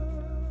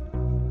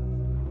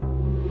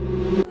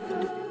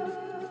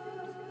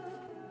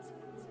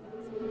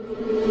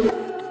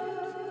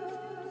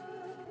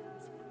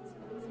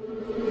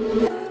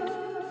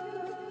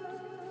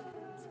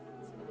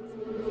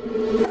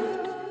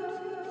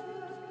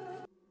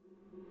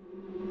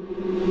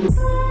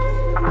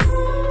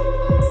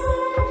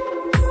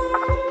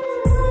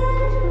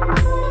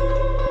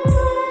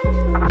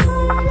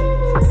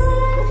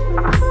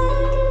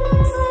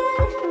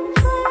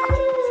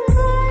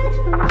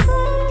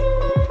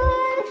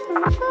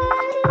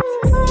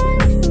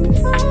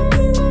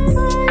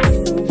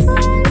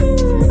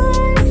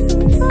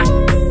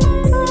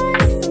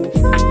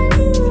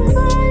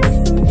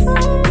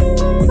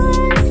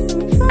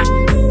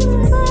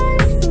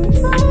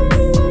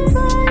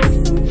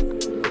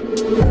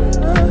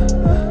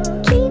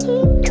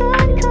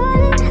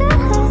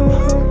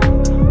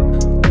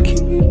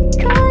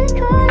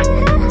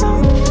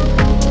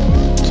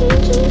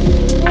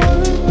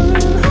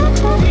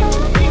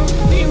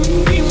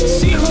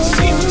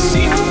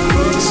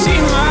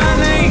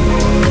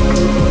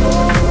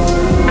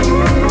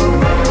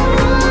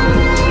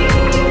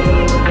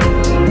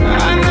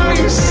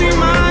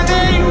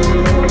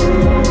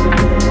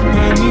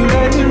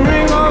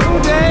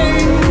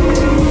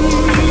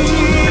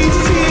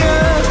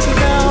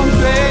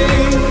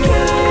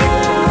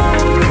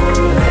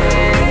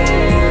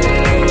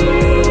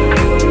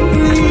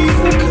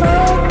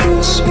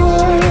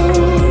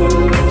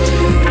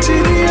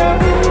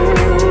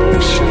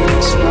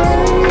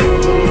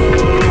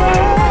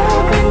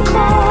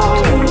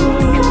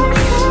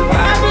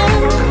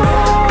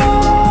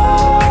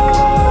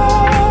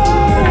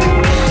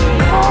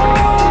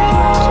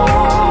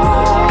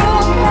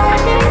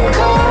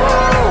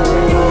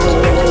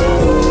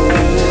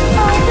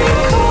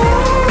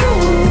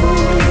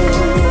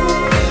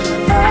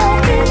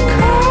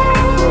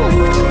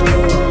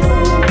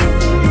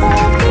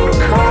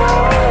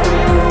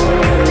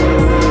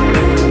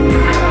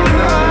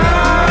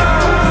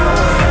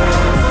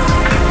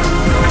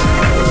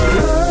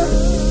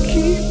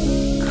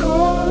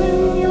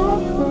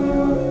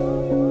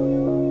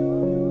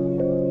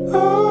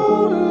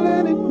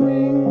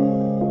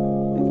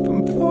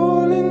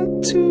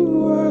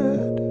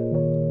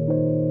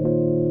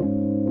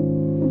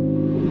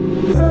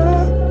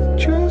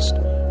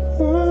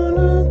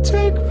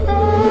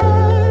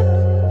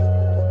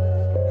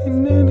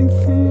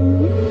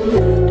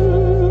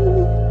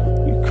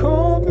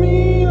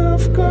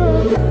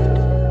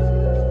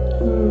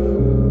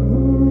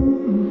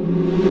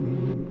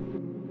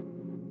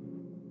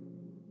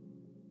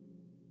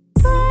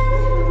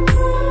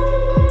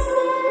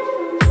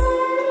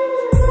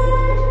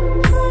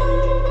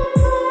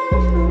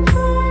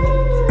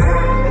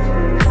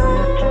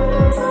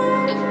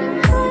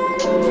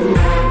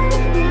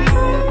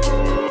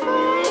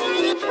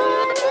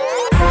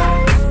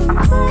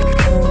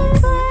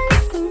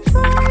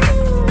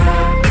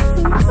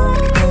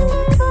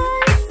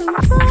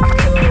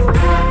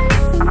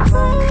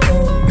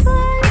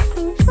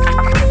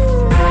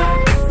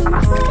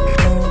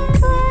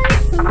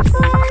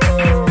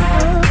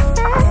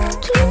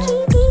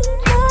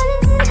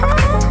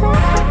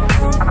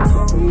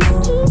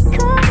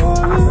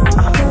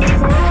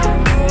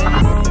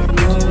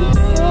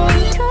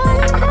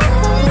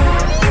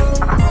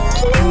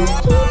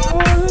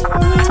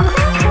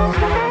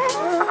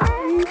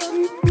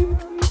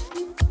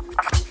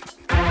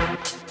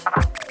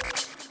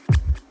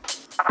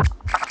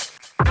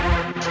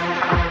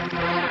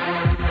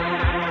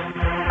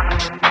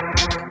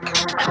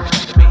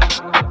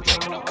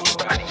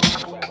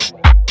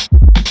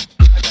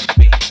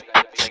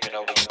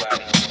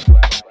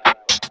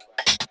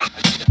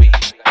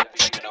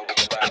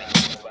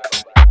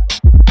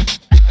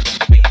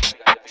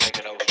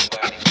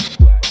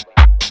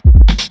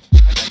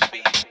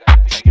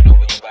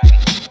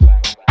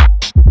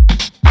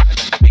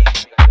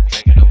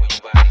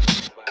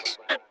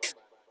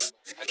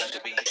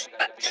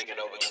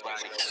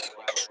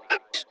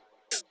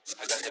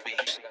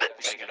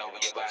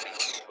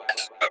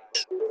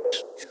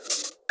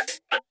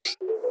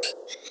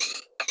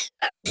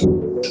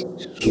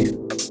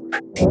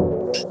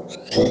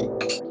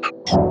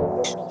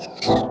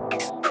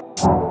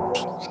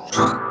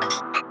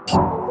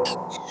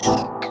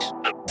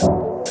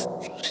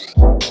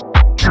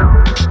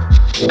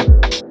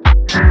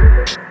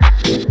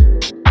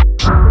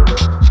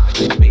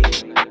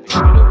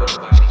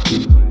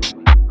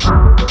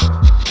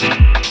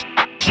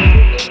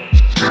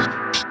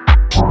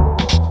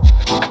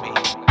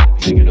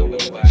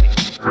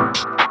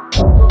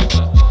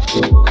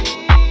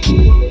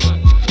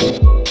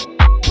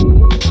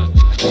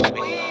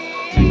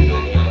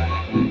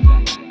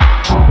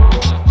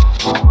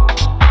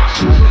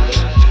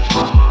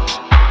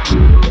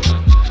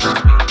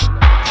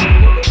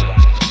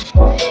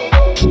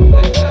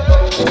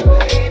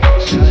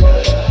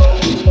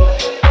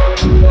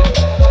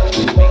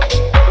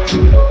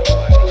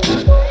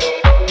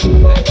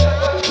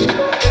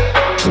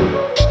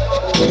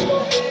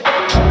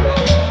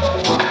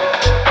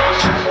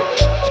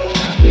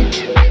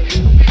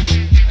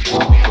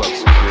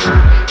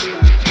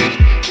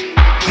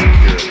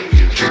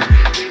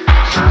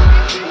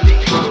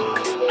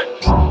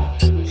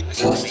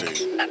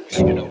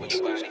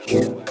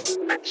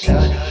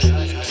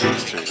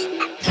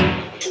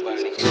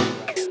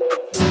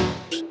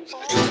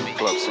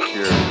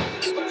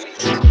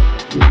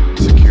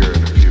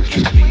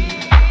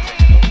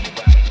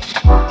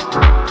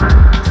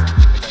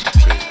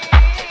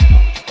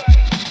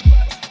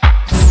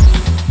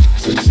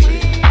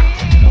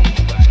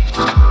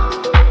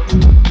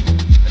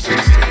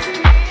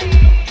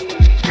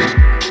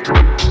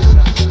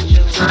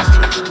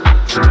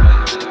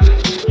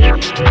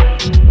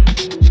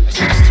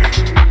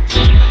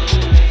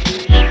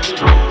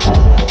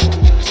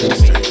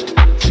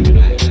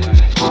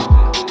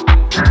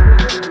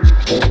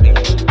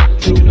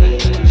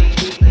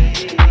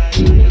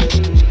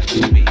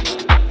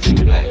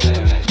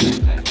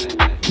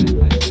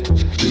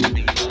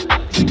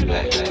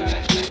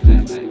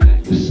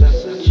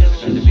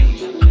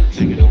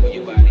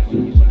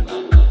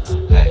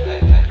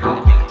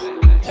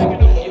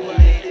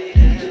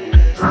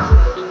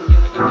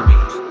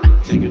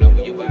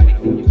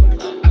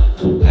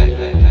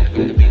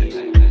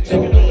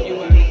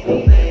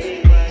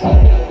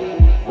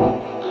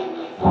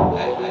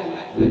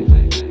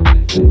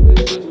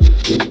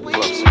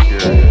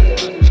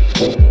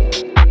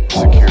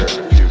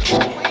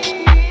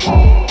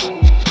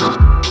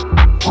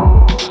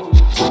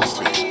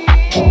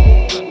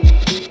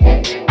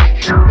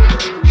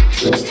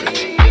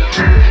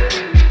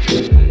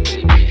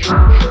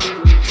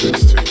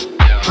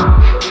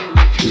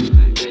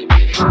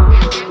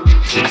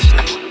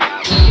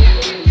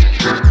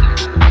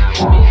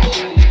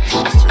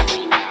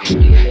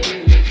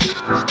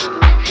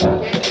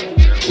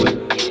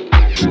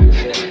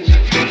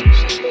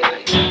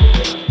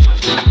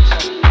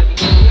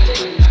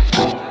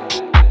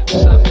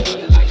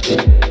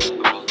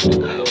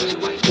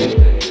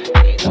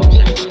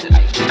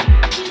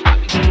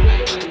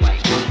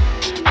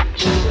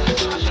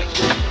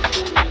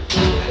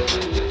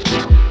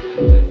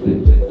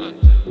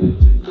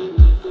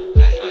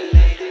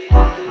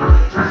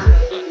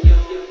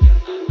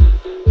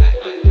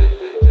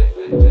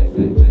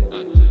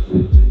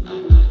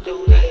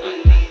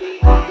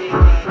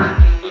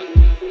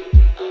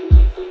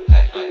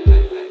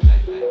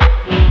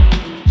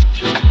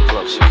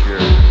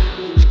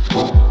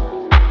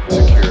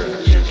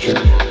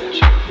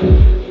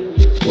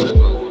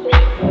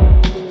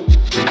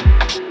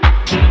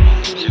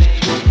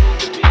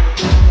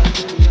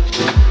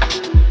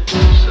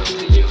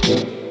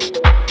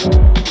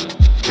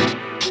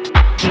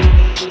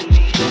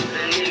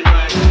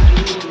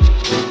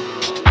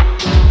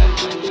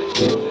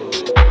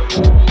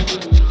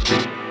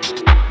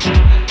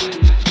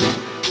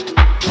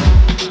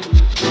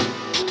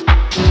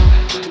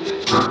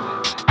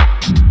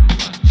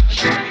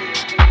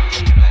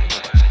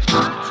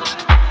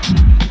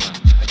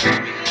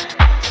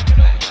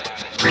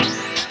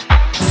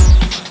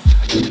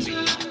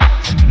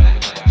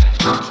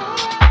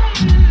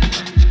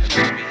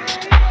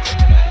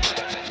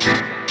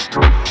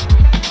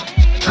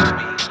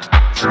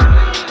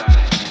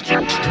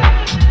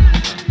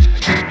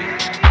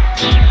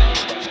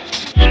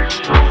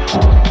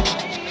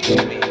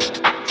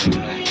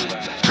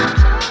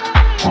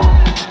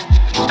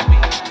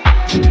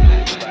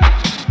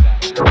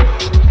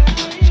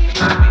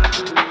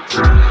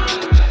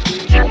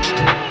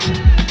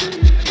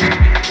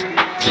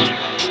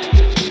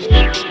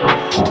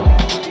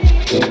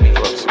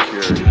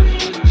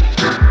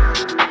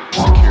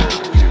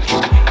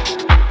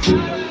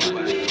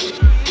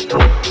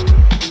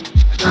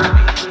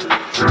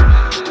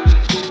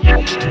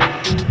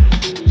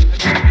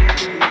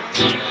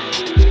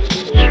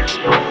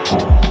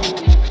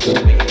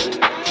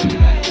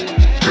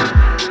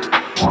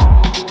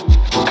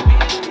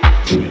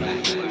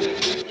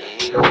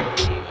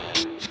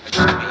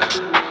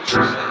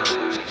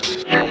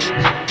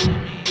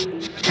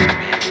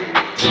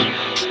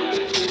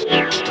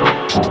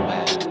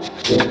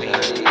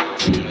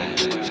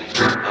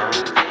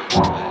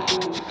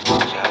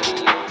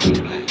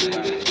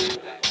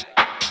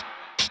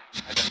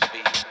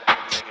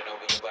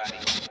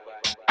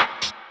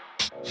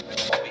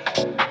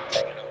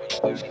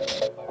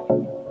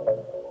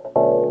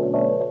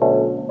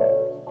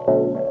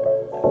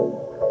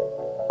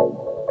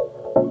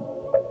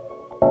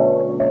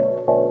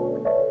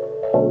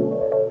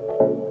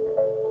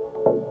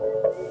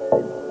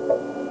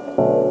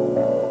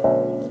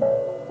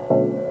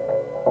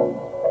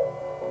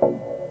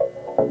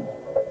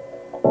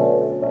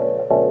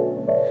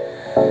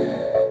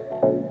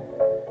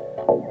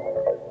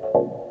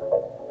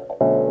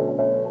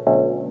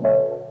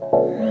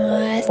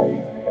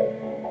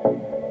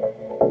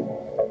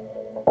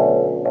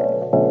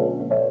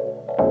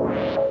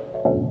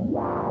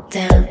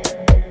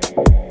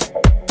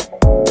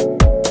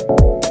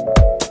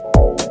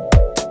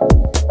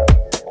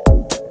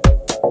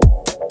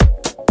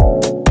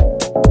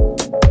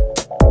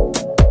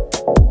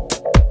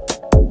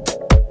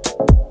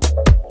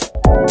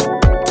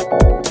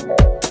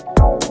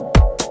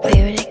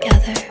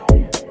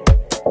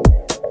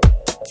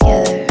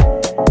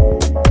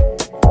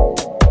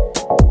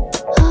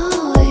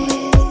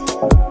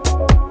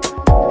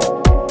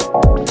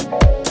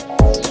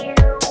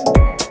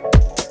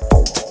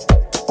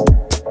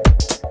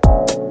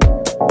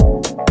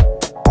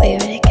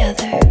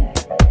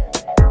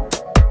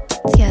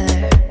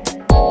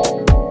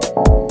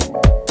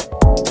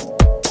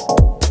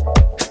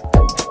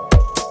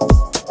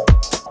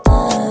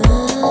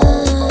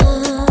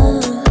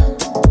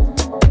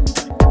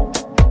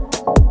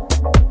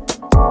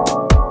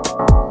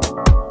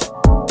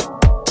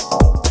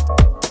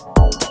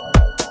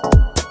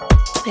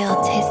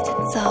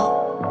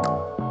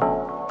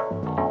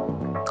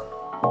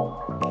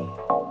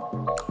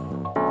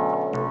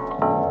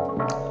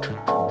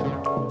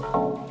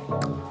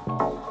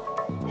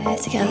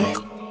 Together.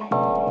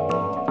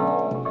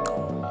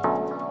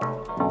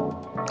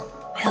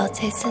 We all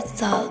tasted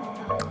salt.